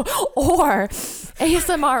die. Or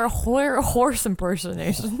ASMR horse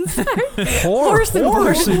impersonations. Horse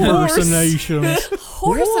impersonations.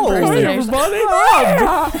 Horse impersonations.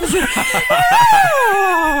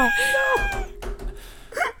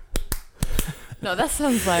 No, that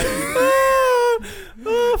sounds like.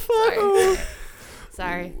 Oh fuck.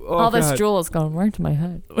 Sorry. Oh, All this God. drool is going right to my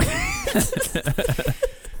head.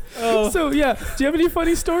 So yeah, do you have any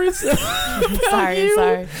funny stories? Sorry.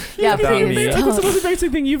 Yeah, About please. me. What's the most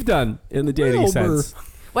embarrassing thing you've done in the dating sense?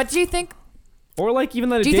 What do you think? Or like even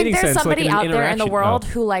that Do you dating think there's sense, somebody like out an there in the interaction. world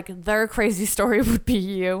who like their crazy story would be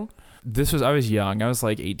you? I was young. I was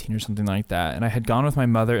like 18 or something like that. And I had gone with my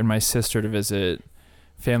mother and my sister to visit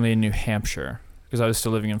family in New Hampshire because I was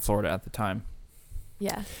still living in Florida at the time.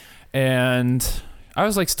 Yeah. And I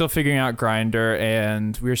was like still figuring out Grindr,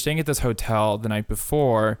 and we were staying at this hotel the night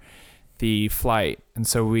before the flight. And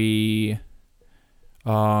so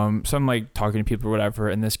I'm like talking to people or whatever,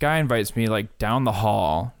 and this guy invites me like down the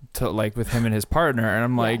hall to like with him and his partner, and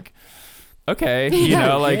I'm like, okay, you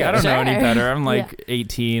know, like I don't know any better. I'm like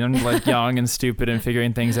 18. I'm like young and stupid and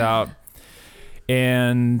figuring things out.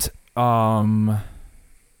 And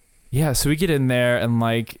yeah, so we get in there and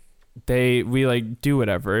like we like do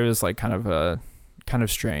whatever. It was like kind of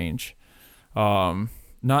strange. Not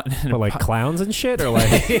But like clowns and shit, or like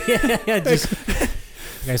Just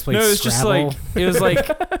you guys played no, it was Scrabble? just like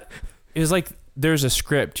it was like there's a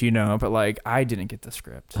script, you know, but like I didn't get the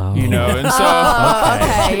script, Oh. you know, and so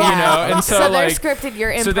okay, you know, and so they're like scripted,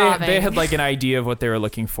 you're so improving. they had like an idea of what they were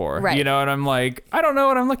looking for, Right. you know, and I'm like, I don't know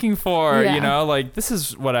what I'm looking for, Yeah. you know, like this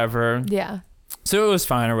is whatever. Yeah. So it was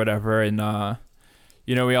fine or whatever, and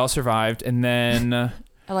you know, we all survived, and then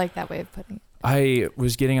I like that way of putting it. I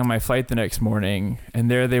was getting on my flight the next morning,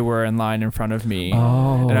 and there they were in line in front of me.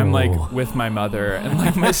 Oh. And I'm like with my mother and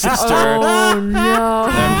like my sister. Oh no.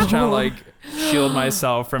 And I'm just trying to like shield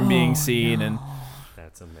myself from being seen. And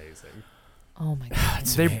That's amazing. Oh my god.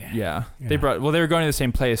 they they were going to the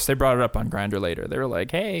same place. They brought it up on Grindr later. They were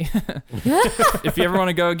like, hey, if you ever want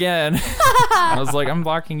to go again. I was like, I'm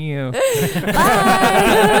blocking you. Bye.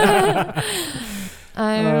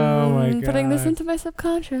 I'm Oh my putting this God. into my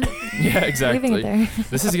subconscious. Yeah, Leaving it exactly. there.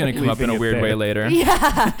 This is going to come up in a Leaving it weird way there. later.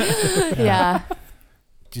 Yeah. Yeah.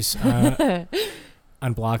 Just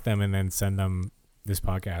unblock them and then send them this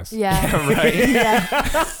podcast. Yeah. Right.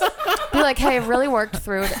 Yeah. Be like, hey, I've really worked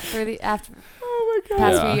through the after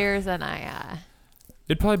past Yeah. few years, and I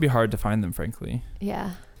It'd probably be hard to find them, frankly.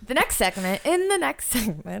 yeah. In the next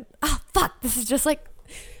segment. Oh fuck! This is just like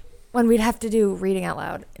when we'd have to do reading out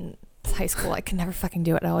loud in high school. I could never fucking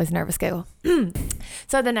do it. I always nervous giggle.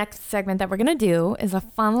 So the next segment that we're gonna do is a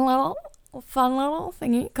fun little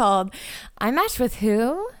thingy called I Match With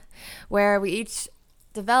Who, where we each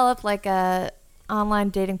develop like a online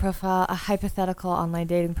dating profile, a hypothetical online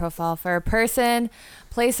dating profile for a person,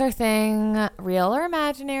 place or thing, real or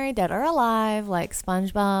imaginary, dead or alive, like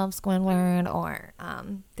SpongeBob, Squidward, or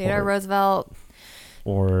Theodore Or- Roosevelt,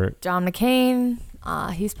 Or John McCain.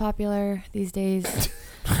 He's popular these days.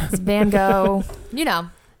 It's Van Gogh, you know.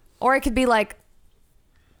 Or it could be like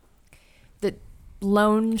the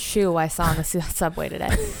lone shoe I saw on the subway today.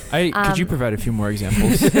 Could you provide a few more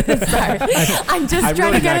examples? Sorry. I'm just I'm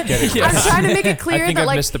trying really to get not it. getting I'm this. trying to make it clear I think that I've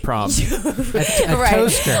like missed the prompt. A right.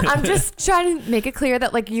 toaster. I'm just trying to make it clear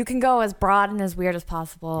that like you can go as broad and as weird as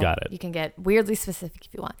possible. Got it. You can get weirdly specific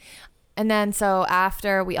if you want. And then so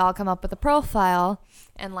after we all come up with a profile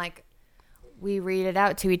and like we read it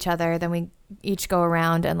out to each other, then we each go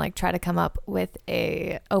around and like try to come up with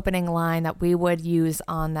a opening line that we would use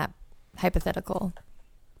on that hypothetical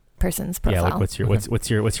person's profile. yeah, like what's your intro?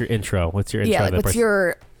 What's your intro? Yeah, to like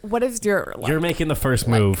the what is your like, You're making the first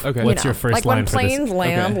like, move. Okay. What's you your know, first like line when for this? planes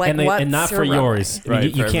land, Okay. like and, what's and not your for runway? yours. Right,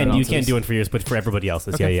 you for can't everyone do else's. it for yours, but for everybody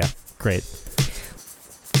else's. Okay. Yeah. Great.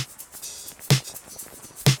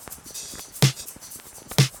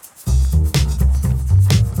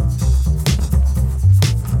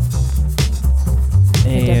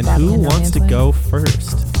 And that who in a wants to million go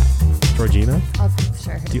first? Georgina?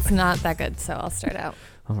 Sure. Do- It's not that good, so I'll start out.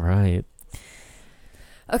 All right.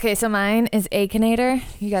 Okay, so mine is Akinator.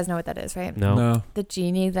 You guys know what that is, right? No. The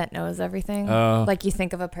genie that knows everything. Oh. Like you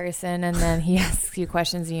think of a person and then he asks you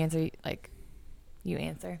questions and you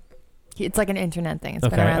answer. It's like an internet thing. It's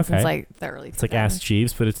been Okay, around okay. since like the early 2000s. It's like Ask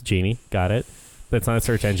Jeeves, but it's a genie. Got it. But it's not a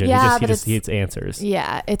search engine. Yeah, he but just gets answers.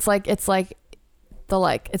 Yeah, it's like it's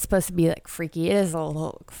supposed to be like freaky. It is a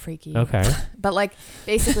little freaky. Okay. But like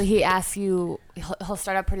basically he asks you, he'll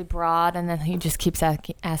start out pretty broad and then he just keeps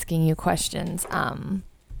asking you questions.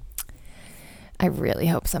 I really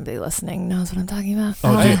hope somebody listening knows what I'm talking about.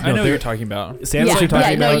 Oh, I dude, no, know what there- you're talking about. Sam's yeah, what you're talking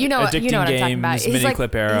yeah, about. no, you know what Addicting I'm talking about. games, He's mini like,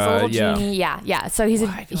 clip he's a era, little yeah. genie. Yeah. So he's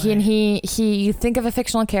Why do you think of a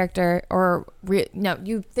fictional character or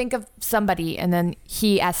you think of somebody and then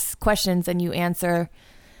he asks questions and you answer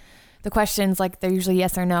the questions like they're usually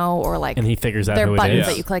yes or no or like And he figures out they're who it buttons is.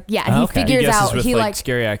 that you click. Yeah, Oh, he okay. figures guesses out with he like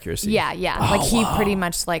scary accuracy. Yeah. Oh, like he wow. pretty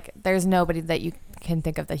much like there's nobody that you can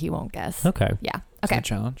think of that he won't guess. Okay. Yeah. It's a Okay.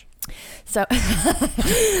 challenge. So,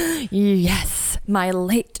 yes, my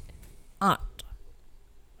late aunt,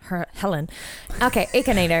 Helen. Okay,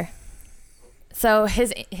 Akinator. So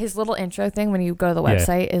his little intro thing when you go to the Yeah.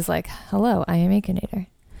 website is like, "Hello, I am Akinator."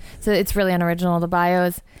 So it's really unoriginal. The bio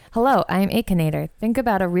is, "Hello, I am Akinator. Think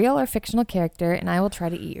about a real or fictional character, and I will try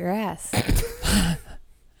to eat your ass."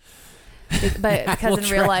 But because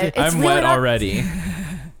in real life, it's I'm really wet not- already.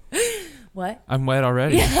 What? I'm wet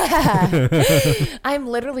already. Yeah. I'm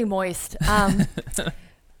literally moist.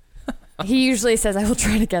 He usually says, "I will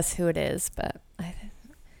try to guess who it is," but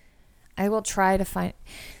I will try to find.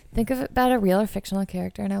 Think of it about a real or fictional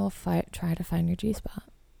character, and I will try to find your G spot.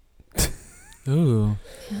 Ooh.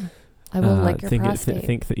 I will lick your prostate.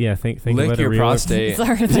 Think Lick about a your real- prostate.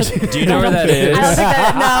 Sorry, Do you know where that is? I don't think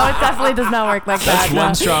that. No, it definitely does not work like That's that. one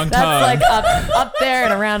no. strong That's tongue. like up there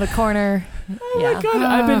and around a corner. Oh my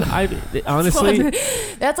God, I've honestly,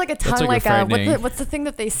 That's like a tongue, like a like frightening- what's the thing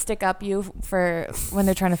that they stick up you for when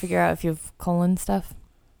they're trying to figure out if you have colon stuff?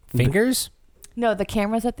 Fingers? No, the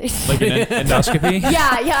cameras that they. Like an endoscopy?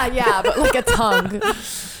 yeah, but like a tongue.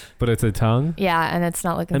 but it's a tongue. Yeah, and it's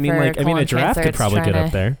not looking I mean, for like, I mean, a colon giraffe cancer, could it's probably trying get up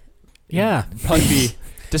to- there. Yeah. Probably be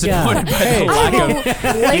disappointed by Hey. the I lack will of lick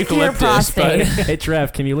your eucalyptus, prostate. Hey,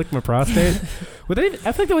 giraffe, can you lick my prostate? I feel like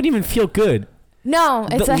that wouldn't even feel good. No,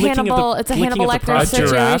 it's The a licking of the- Hannibal. It's a licking Hannibal of the Lecter a situation.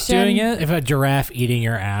 giraffe doing it. If a giraffe eating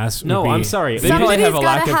your ass. No, would be, I'm sorry. They probably Somebody's have a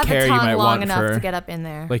lack gotta of have care a you tongue might long want enough for to get up in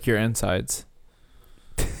there. like your insides.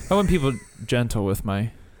 I want people gentle with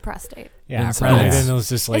my. Prostate. Yeah, Insides. rather than those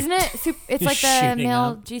just like. Isn't it? It's like the shooting male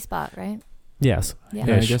up. G spot, right? Yes. Yeah.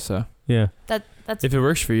 Yeah, I Ish. guess so. Yeah. That's If it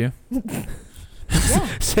works for you, yeah.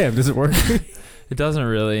 Sam, does it work? it doesn't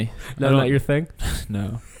really. No, I don't- not your thing.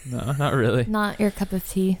 No, not really. Not your cup of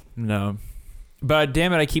tea. No, but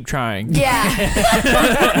damn it, I keep trying. Yeah.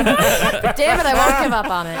 But damn it, I won't give up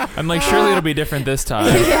on it. I'm like, surely it'll be different this time.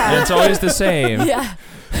 Yeah. And it's always the same. Yeah.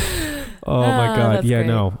 Oh my Oh, God. that's Yeah, great.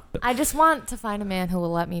 no. I just want to find a man who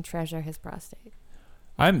will let me treasure his prostate.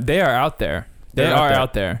 They are out there. They They're are out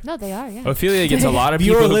out there. No, they are. Yeah. Ophelia gets a lot of If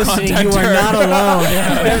you people are to listening, contact you are her. not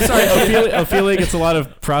alone. I'm sorry. Ophelia gets a lot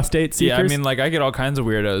of prostate seekers. Yeah, I mean, like, I get all kinds of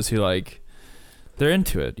weirdos who, like, they're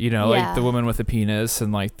into it. You know, Yeah. like the woman with a penis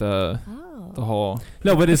and, like, the Oh. whole.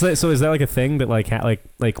 no, but is that like a thing that like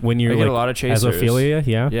like when you're I get a like lot of chasers. as Ophelia?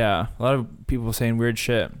 Yeah. Yeah, a lot of people saying weird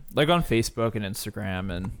shit, like on Facebook and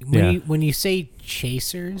Instagram and. Yeah. When you say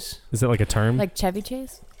chasers, Is that like a term? Like Chevy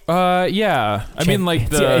Chase? Yeah. I mean, like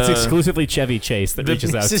it's exclusively Chevy Chase that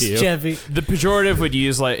reaches out this to you. is Chevy. The pejorative would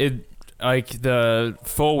use like it. Like the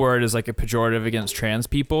full word is like a pejorative against trans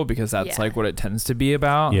people because that's Yeah. like what it tends to be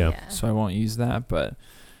about. Yeah. So I won't use that, but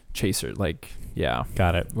chaser, like, yeah,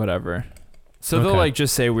 Got it. whatever. So they'll Okay. like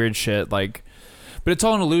just say weird shit, like, but it's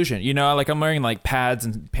all an illusion, you know. Like I'm wearing like pads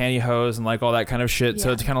and pantyhose and like all that kind of shit. So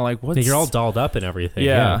Yeah. it's kind of like, what's Yeah, you're all dolled up and everything.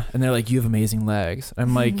 yeah. And they're like, you have amazing legs.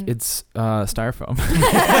 I'm like, it's styrofoam.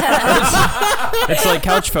 it's like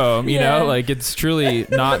couch foam, you Yeah. know. Like it's truly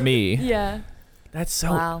not me. Yeah. That's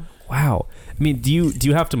so Wow. wow. I mean, do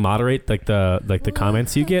you have to moderate like the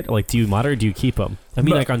comments you get? Like, do you moderate? Or do you keep them? I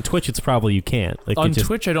mean, But- like on Twitch, it's probably you can't. Like On it just,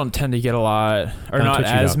 Twitch, I don't tend to get a lot, or on not Twitch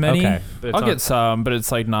you as don't. many. Okay. But it's I'll on- get some, but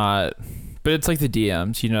it's like not. But it's like the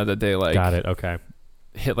DMs, you know, that they like Got it. Okay.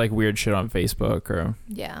 hit like weird shit on Facebook or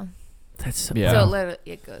Yeah. That's so, Yeah. So literally,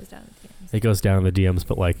 it goes down to DMs. it goes down in the DMs,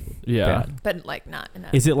 but like, yeah. bad. But like not in a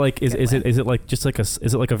Is it like is good it way. is it like just like is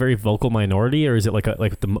it like a very vocal minority or is it like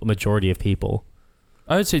the majority of people?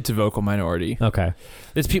 I would say it's a vocal minority. Okay.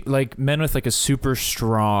 It's people like men with like a super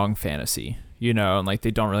strong fantasy, you know, and like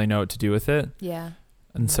they don't really know what to do with it, Yeah.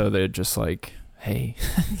 and so they're just like, hey,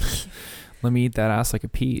 let me eat that ass like a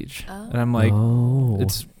peach, Oh. and I'm like, oh.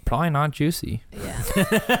 it's probably not juicy. Yeah.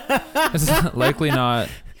 It's likely not.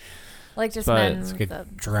 Like just But men it's with good a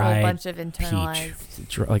dry whole bunch of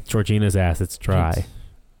internalized. Like Georgina's ass. It's dry.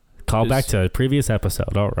 Call back to a previous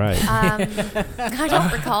episode. All right. I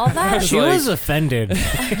don't recall that. She like- was offended.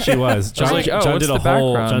 She was. John, like, oh, John what's did a the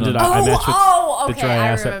whole. background John did. on I matched with the okay, dry I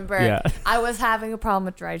ass. remember. Yeah. I was having a problem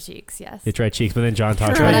with dry cheeks. Yes. The dry cheeks, but then John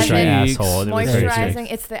talked Dry about the dry cheeks. asshole. And it was very Moisturizing.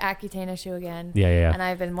 sick. It's the Accutane issue again. Yeah, yeah. And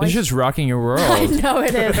I've been It's just rocking your I world. know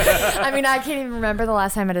it is. I mean, I can't even remember the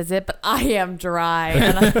last time I did zip, but I am dry.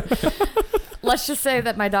 And let's just say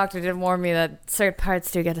that my doctor did warn me that certain parts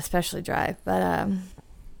do get especially dry. But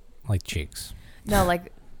Like cheeks. no,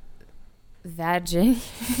 like vagine.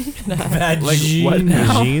 Like what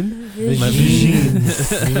now?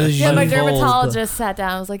 Vagine? Yeah, my dermatologist sat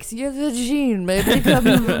down and was like, so your vagine may become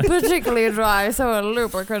particularly dry, so a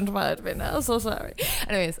lubricant might be now. So sorry.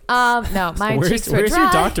 Anyways, no, my cheeks were Where's dry.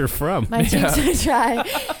 your doctor from? My cheeks were dry.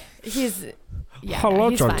 He's Hello,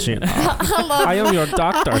 he's fine. Georgina. Hello. I am your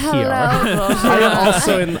doctor here. Hello, I am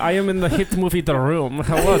also in. I am in the hit movie The Room.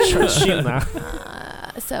 Hello, Georgina.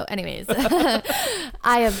 So, anyways,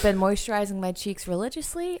 I have been moisturizing my cheeks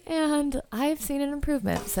religiously, and I've seen an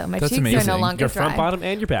improvement. So my That's cheeks are amazing. no longer Your dry. front bottom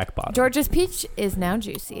and your back bottom. Georgia's peach is now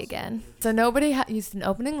juicy again. So nobody used an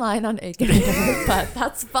opening line on Akinator, but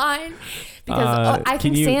that's fine because I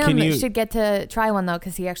think Sam should get to try one though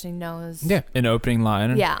because he actually knows. Yeah. An opening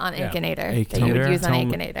line. Yeah, on Yeah. Akinator that you Akinator? would use on Tell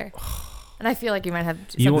me- Akinator. And I feel like you might have.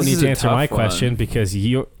 You won't This need is to a answer my tough one. question because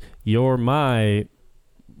you're my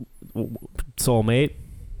soulmate.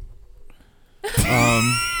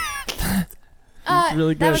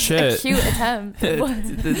 Really That good was shit. a cute attempt.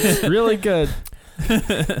 It's really good.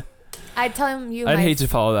 I'd tell him you. I'd might- hate to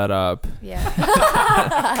follow that up. Yeah.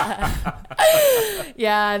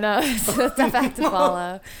 Yeah, no, it's a tough act to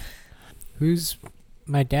follow. Who's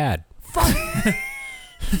my dad?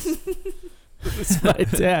 It's my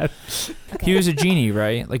dad. He was a genie,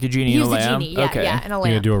 right? Like a genie He in a was a lamp. genie, yeah, okay. yeah, and a You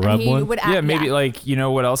lamp. gonna do a And rub he one? would Yeah, maybe yeah. like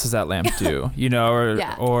what else does that lamp do? Or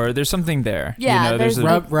Yeah. or there's something there. Yeah, there's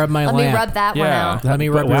there's Rub my Let lamp. me rub that one Yeah. out. Let me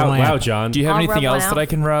rub wow, your lamp. wow, John. Do you have I'll anything rub else one that I out.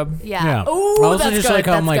 can rub? Yeah. Ooh, also, that's just good. like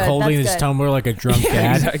how I'm that's like good. holding that's this good. tumbler like a drunk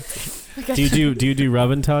dad. Exactly. Do you do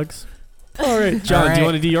rub and tugs? All right, John. All Do you right.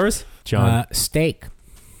 want to do yours? John, Steak.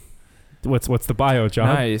 what's the bio, John?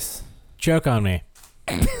 Nice. Choke on me.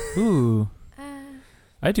 Ooh,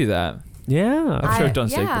 I do that. Yeah. I've choked on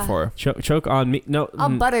yeah. steak before. Choke on me. No. I'll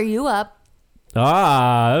butter you up.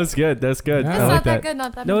 That was good. That's good. That's I It's like not that that. good.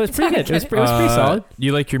 Not that. No, it's pretty good. It was pretty solid.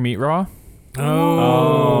 You like your meat raw?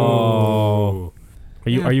 Oh.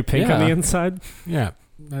 Are you pink on Yeah. the inside? Yeah.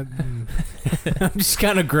 I'm just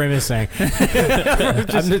kind of grimacing.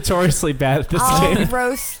 I'm notoriously bad at this I'll game.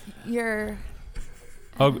 roast your.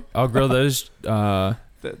 I'll grill those.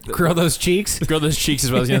 Grill those cheeks. Grill those cheeks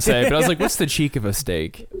is what I was gonna say. But I was like, what's the cheek of a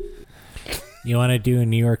steak? You want to do a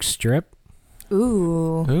New York strip?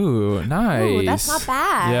 Ooh. Ooh, nice. Ooh, that's not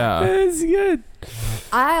bad. Yeah, That's good.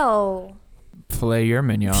 I'll. filet your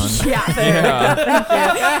mignon. Yeah.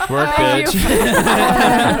 Yeah. Work, Thank bitch.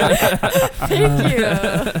 Thank you.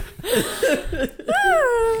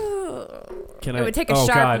 Can It I? would take a oh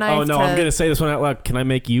sharp God. knife Oh no, I'm to- gonna say this one out loud. Can I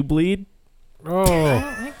make you bleed? I Oh.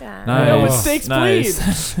 don't like that. Nice. No, but steaks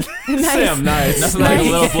nice. Nice. Sam, nice. Nothing like a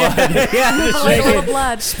little blood. Yeah, just Like a make little it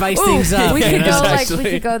blood. spice Ooh, things up. We you could know? go like Actually. we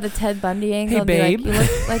could go the Ted Bundy angle. Hey, and be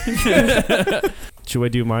babe. Like, you look like Should I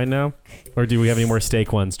do mine now, or do we have any more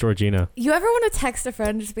steak ones, Georgina? you ever want to text a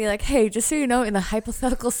friend and just be like, hey, just so you know, in the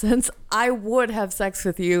hypothetical sense, I would have sex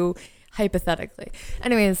with you hypothetically.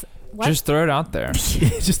 Anyways, what? Just throw it out there.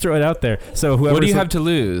 Just throw it out there. So whoever. What do you have to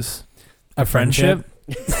lose? A friendship?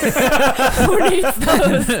 Who needs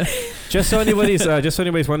those? Just so anybody's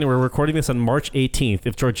wondering, we're recording this on March 18th.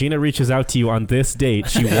 If Georgina reaches out to you on this date,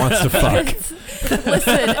 she wants to fuck.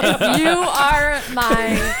 Listen, if you are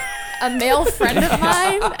a male friend of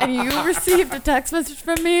mine and you received a text message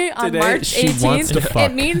from me on Today, March she wants to 18th,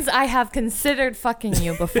 fuck. it means I have considered fucking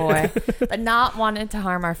you before, but not wanted to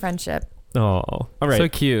harm our friendship. Oh, all right. So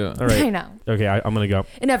cute. All right. I know. Okay, I'm gonna go.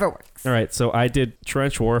 It never works. All right, so I did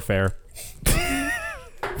trench warfare.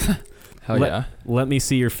 Hell yeah. Let me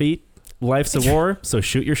see your feet. Life's a war, so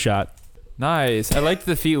shoot your shot. Nice. I liked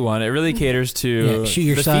the feet one. It really caters to Yeah, shoot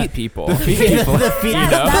your the shot. feet people. The feet people. The feet,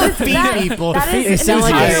 Yes, know? that is, feet that, people. that The is feet- it an sounds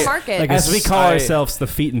like entire a- market. like a As we call I- ourselves the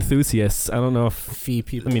feet enthusiasts. I don't know if. feet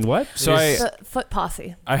people. I mean, what? So I the foot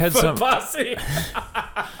posse. had some.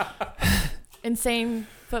 Insane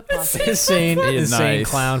foot posse. insane Nice.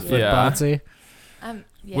 clown foot Yeah. botsy.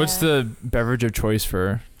 Yeah. What's the beverage of choice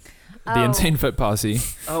for the Oh. insane foot posse?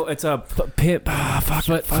 Oh, it's a pimp.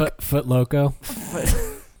 Foot loco.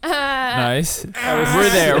 Nice. We're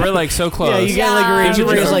there. We're like so close. Yeah, you get Yeah, like I'm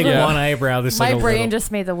you raise like Yeah. one eyebrow. This My like a brain little-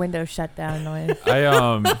 just made the window shut down noise.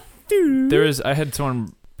 I had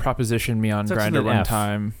someone proposition me on Starts with Grindr an one F.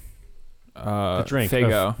 time. A drink.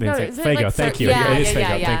 Fago. of the No, insane- is it Fago. like Thank sur- you. yeah, it is yeah, Fago.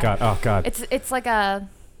 yeah, Thank yeah. God. Oh God. It's like a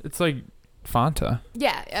It's like Fanta.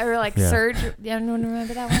 or like Yeah. Surge. Yeah, anyone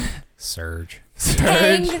remember that one? surge.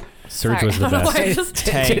 Tang. Surge was the Sorry. best. I just-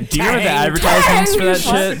 Tang. Do you remember the advertisements for that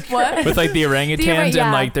shit? What? With like the orangutans yeah.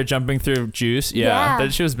 and like they're jumping through juice. Yeah, Yeah.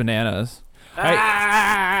 that shit was bananas. I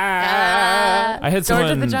had George of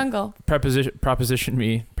someone the Jungle. proposition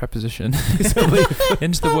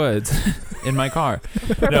into the woods in my car.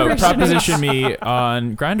 No, proposition me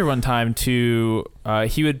on Grindr one time to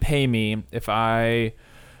he would pay me if I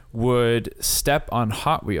would step on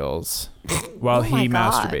Hot Wheels while Oh my he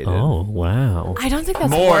God. masturbated. Oh wow. I don't think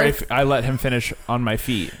that's More worth. if I let him finish on my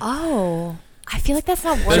feet. Oh, I feel like that's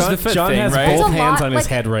not There's worth. the foot John thing, has right? both That's a hands lot, on his like-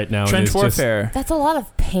 head right now. and Trench is just- warfare. That's a lot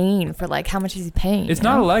of pain for like how much is he paying? It's you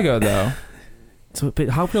not a know? Lego though. So, but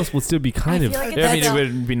Hot Wheels would still be kind I of. feel like I mean, it a-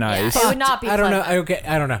 would be nice. It would not be. I don't know. pleasant. Okay,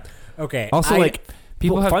 I don't know. Okay. Also, like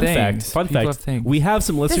People have fun things. Fun People fact. have things. We have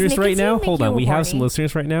some listeners right nicotine now. make Hold on. you We have some horny?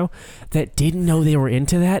 listeners right now that didn't know they were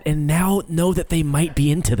into that and now know that they might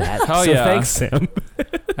be into that. Hell so yeah. thanks, Sam.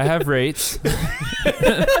 I have rates.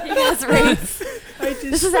 Yes, rates.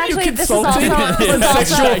 This is actually this is also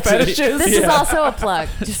Sexual fetishes. this is also a plug.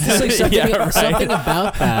 Just It's like something, Yeah, right. something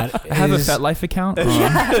about that. I have a is- FetLife account.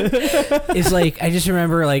 is like I just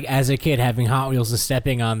remember like as a kid having Hot Wheels and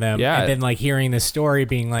stepping on them, Yeah. and then like hearing this story,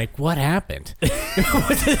 being like, "What happened?"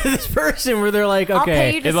 What did this person where they're like, I'll pay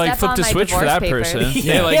 "Okay, you to It like step flipped on a my switch for divorce that papers. person.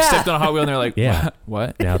 Yeah. They like Yeah. stepped on a Hot Wheel and they're like, Yeah.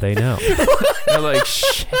 what? Now they know. They're like,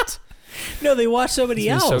 shit. no, they watched somebody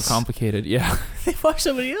It's else. so complicated. Yeah. They watched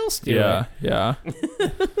somebody else do Yeah. it." Yeah.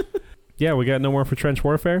 Yeah, we got no more for trench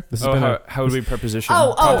warfare. This has Oh, been how would we preposition?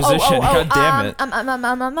 Oh, Proposition. God damn it.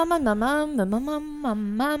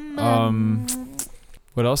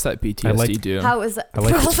 What else that PTSD I like- do? How is I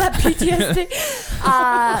like how's that PTSD?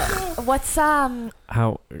 What's how I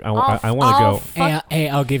want to I'll go. Hey,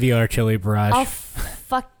 I'll give you our chili barrage. I'll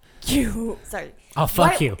fuck you. Sorry. I'll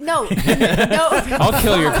fuck What? you. No, no. I'll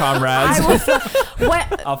kill your comrades. I will.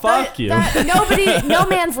 What? I'll fuck you. Nobody. No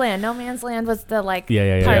Man's Land. No Man's Land was the like.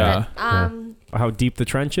 Yeah. Part Yeah. of it. How deep the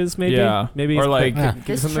trench is, maybe. Yeah. Maybe. Or like- Yeah. give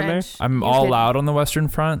This something trench. I'm you all could- out on the Western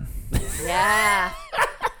Front. Yeah.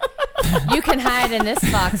 You can hide in this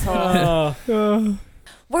foxhole.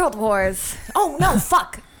 World Wars. Oh no!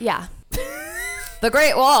 Fuck. Yeah. The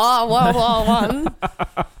Great War. World War One.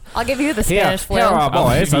 I'll give you the Spanish flu. Here are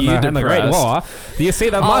boys I'll in keep you the Great depressed. War. Do you see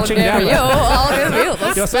them I'll marching give down? you. I'll give you the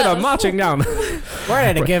You see them Spanish marching down. We're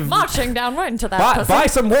ready to give. marching down right into that Buy, pussy. buy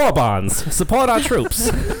some war bonds. Support our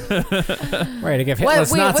troops. We're ready to give Wait,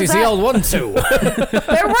 Hitler's wait, Nazis was the that- old one too.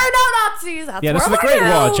 There were no Nazis. That's Yeah, this is where the we Great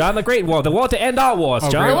are. War, John. The Great War. The war to end our wars,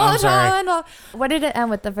 Oh, John. great. The I'm war sorry. John. What did it end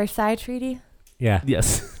with? The Versailles Treaty? Yeah.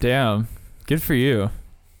 Yes. Damn. Good for you.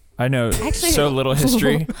 I know Actually- so little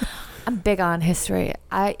history. I'm big on history.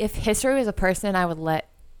 If history was a person, I would let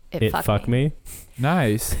it, fuck me.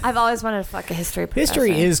 Nice. I've always wanted to fuck a history professor.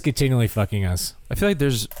 History is continually fucking us. I feel like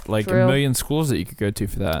there's like True. a million schools that you could go to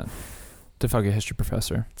for that. To fuck a history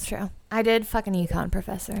professor. It's true. I did fuck an econ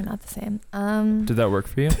professor, not the same. Did that work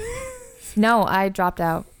for you? No, I dropped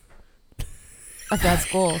out of that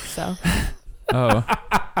school, so Oh.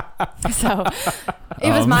 it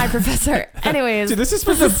was my professor. Anyways, Dude, this has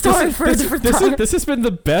been this is a story for a different time. this has been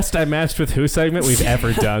the best I matched with who segment we've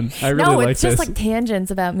ever done. I really no, like it's just this. like tangents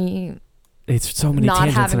about me It's so many not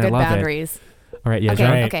tangents having and I good love boundaries. it. All right, yeah, Okay,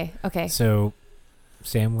 John. Right. okay. So,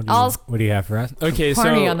 Sam, what All's do you have for us? Okay,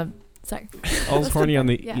 Horny so on the sorry. All's horny on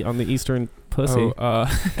the Yeah. on the eastern pussy.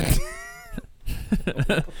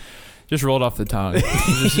 just rolled off the tongue.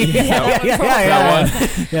 Yeah.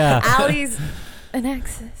 Yeah. Allie's an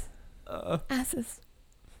axis. Asses.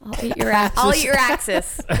 I'll eat your ass. I'll eat your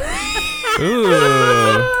axis. Ooh.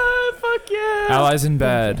 Fuck yeah. Allies in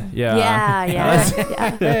bed. Yeah. Yeah.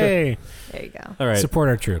 Hey, There you go. All right. support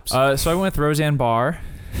our troops. So I went with Roseanne Barr,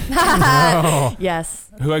 Yes.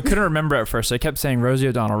 who I couldn't remember at first. I kept saying Rosie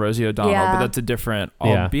O'Donnell, Yeah. but that's a different,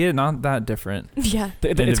 Yeah. albeit not that different. Yeah.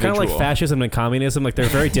 It's kind of like individual. fascism and communism. Like they're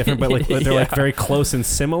very different, but like they're like Yeah. very close and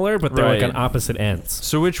similar, but they're like Right. on opposite ends.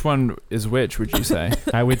 So which one is which, would you say?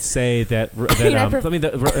 I would say that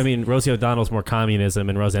Rosie O'Donnell's more communism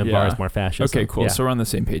and Roseanne Yeah. Barr is more fascism. Okay, cool. Yeah. So we're on the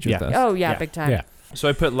same page with Yeah. this. Oh yeah, Yeah. big time. Yeah. So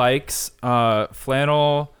I put likes,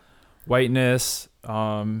 flannel, whiteness,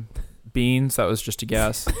 beans. That was just a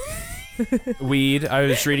guess. Weed. I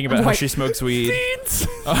was reading about how she smokes weed. Beans.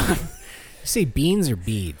 You say beans or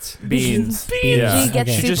beads? Beans. Beans. Yeah. She gets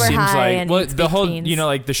Okay. She just super seems high like and well, eats the baked whole beans.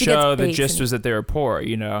 like the She gets show. The baked gist and- was that they were poor.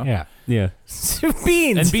 Yeah. Yeah.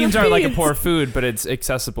 Beans. And beans aren't like a Beans. poor food, but it's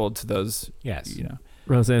accessible to those. Yes.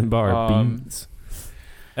 Roseanne Barr. Um, beans.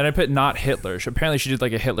 And I put not Hitler. Apparently, she did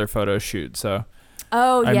like a Hitler photo shoot. So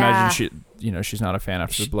Oh I yeah. imagine she's not a fan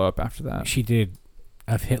after the blow up after that. She did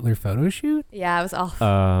a Hitler photo shoot. Yeah, it was all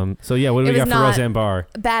So yeah, what do It we got was for not- Roseanne Barr?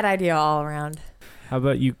 bad idea all around. How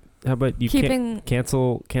about you Keeping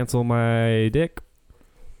cancel my dick?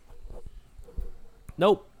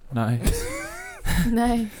 Nope. Nice.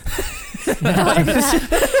 nice. I like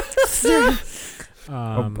that.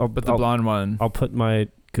 I'll But the blonde one. I'll put my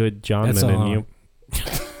good That's Johnman in all. you.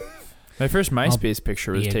 My first MySpace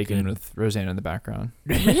picture was be a taken good- with Roseanne in the background.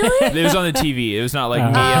 Really? It was on the TV. It was not like me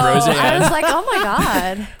and I Roseanne. was like, oh my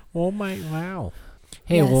god. Oh my wow.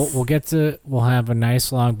 Hey, Yes. we'll have a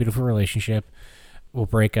nice long beautiful relationship. We'll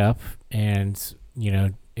break up and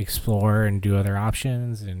explore and do other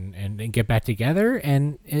options and get back together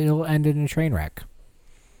and it'll end in a train wreck.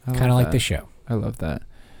 I love Kind of like that. this show. I love that.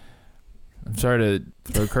 I'm sorry to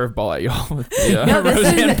throw a curveball at y'all with the No, this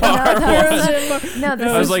Roseanne is- Barr no, one. No, this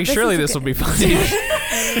I was is- like, surely is this good. will be funny.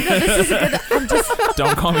 No, this is a good. I'm just.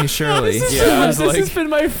 Don't call me Shirley. This Yeah, I was has like, been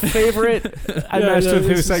my favorite I matched with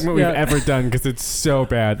who segment we've ever done because it's so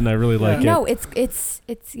bad and I really like it. No,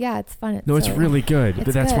 it's fun. No, it's really good, but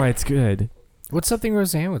it's that's good. why it's good. What's something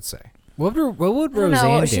Roseanne would say? What would I don't Roseanne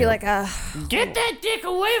know. do? She like Get that dick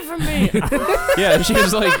away from me! yeah, she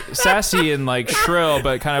was like sassy and like shrill,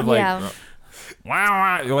 but kind of like, yeah,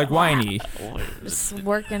 wow, like whiny. just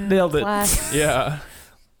working Nailed it. class. Yeah.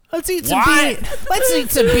 Let's eat some beans. Let's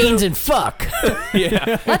eat some beans and fuck.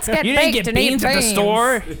 Yeah. Let's get You baked didn't get and eat beans at the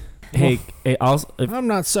store? Hey, I'm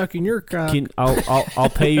not sucking your cock. I'll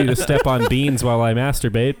pay you to step on beans while I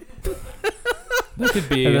masturbate, That could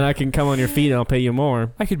be. and then I can come on your feet and I'll pay you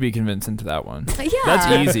more. I could be convincing to that one. Yeah,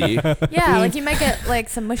 That's easy. Yeah, like you might get like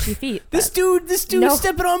some mushy feet. This dude No.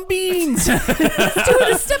 stepping on beans. Dude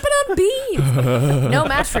is stepping on beans. No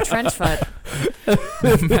match for trench foot.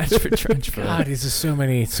 Match for trench foot. God, these are so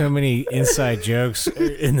many inside jokes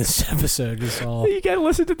in this episode. It's all You gotta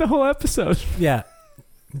listen to the whole episode. yeah.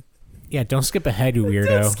 Don't skip ahead, you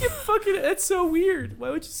weirdo. That's so weird. Why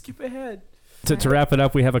would you skip ahead? To wrap it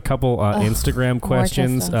up, we have a couple Instagram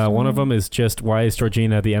questions. One of them is just, why is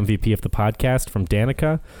Georgina the MVP of the podcast, from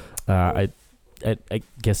Danica. I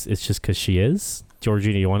guess it's just because she is.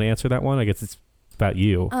 Georgina, you want to answer that one? I guess it's about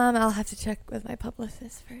you. I'll have to check with my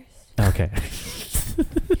publicist first. Okay.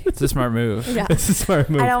 It's a smart move. Yeah. This is a smart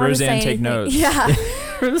move. I don't want to Roseanne, say take anything. notes. Yeah.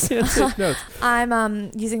 Roseanne, take notes.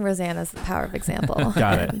 I'm using Roseanne as the power of example.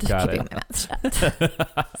 Got it, and got keeping it. my mouth shut.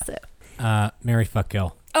 So. Marry, fuck,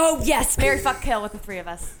 kill. Oh yes, marry, fuck, kill with the three of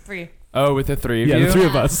us. Three. Oh, with the three of Yeah, you? the three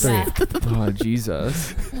of us. Yeah. Oh,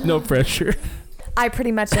 Jesus. No pressure. I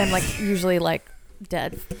pretty much am like usually like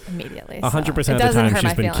dead immediately. 100% of it the doesn't time hurt she's my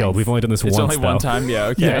been feelings. killed. We've only done this It's once, only one though. time? Yeah,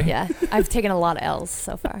 okay. Yeah, I've taken a lot of L's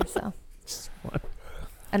so far, so one.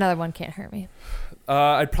 another one can't hurt me.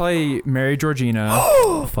 I'd probably marry Georgina.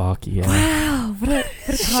 Oh, fuck yeah. Wow, what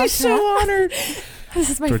a She's so honored. This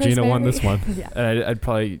is my Georgina first won marry. this one. Yeah, And I'd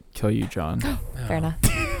probably kill you, John. fair enough.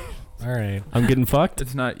 All right. I'm getting fucked.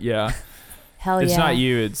 It's not, yeah. Hell It's yeah. not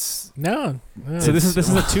you, it's... No. So this is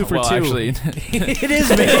a 2 for well, 2. actually, It is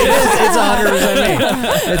me. It's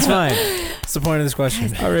 100% me. It's fine. What's the point of this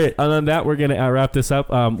question? All right, and on that, we're gonna wrap this up.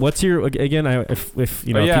 What's your again? If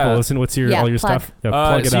you know Oh, yeah. people listen, what's your Yeah, all your plug. stuff?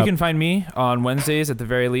 Plug it so up. you can find me on Wednesdays at the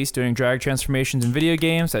very least doing drag transformations in video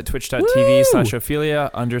games at Woo!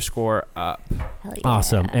 twitch.tv/Ophelia_up. Hell yeah.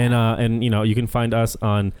 Awesome, and you know you can find us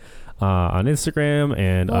on Instagram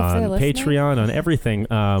and Well, if they're on listening. Patreon, on everything.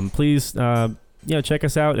 Please check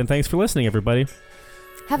us out, and thanks for listening, everybody.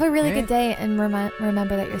 Have a really good day and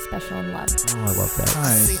remember that you're special and loved. Oh, I love that.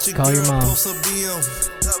 I seen Call your girl mom. post a BM.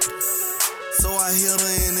 So I hit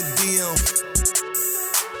her in the DM.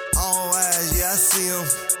 All eyes, yeah, I see him.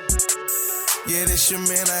 Yeah, this your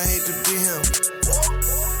man, I hate to be him.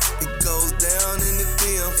 It goes down in the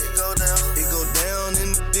DM.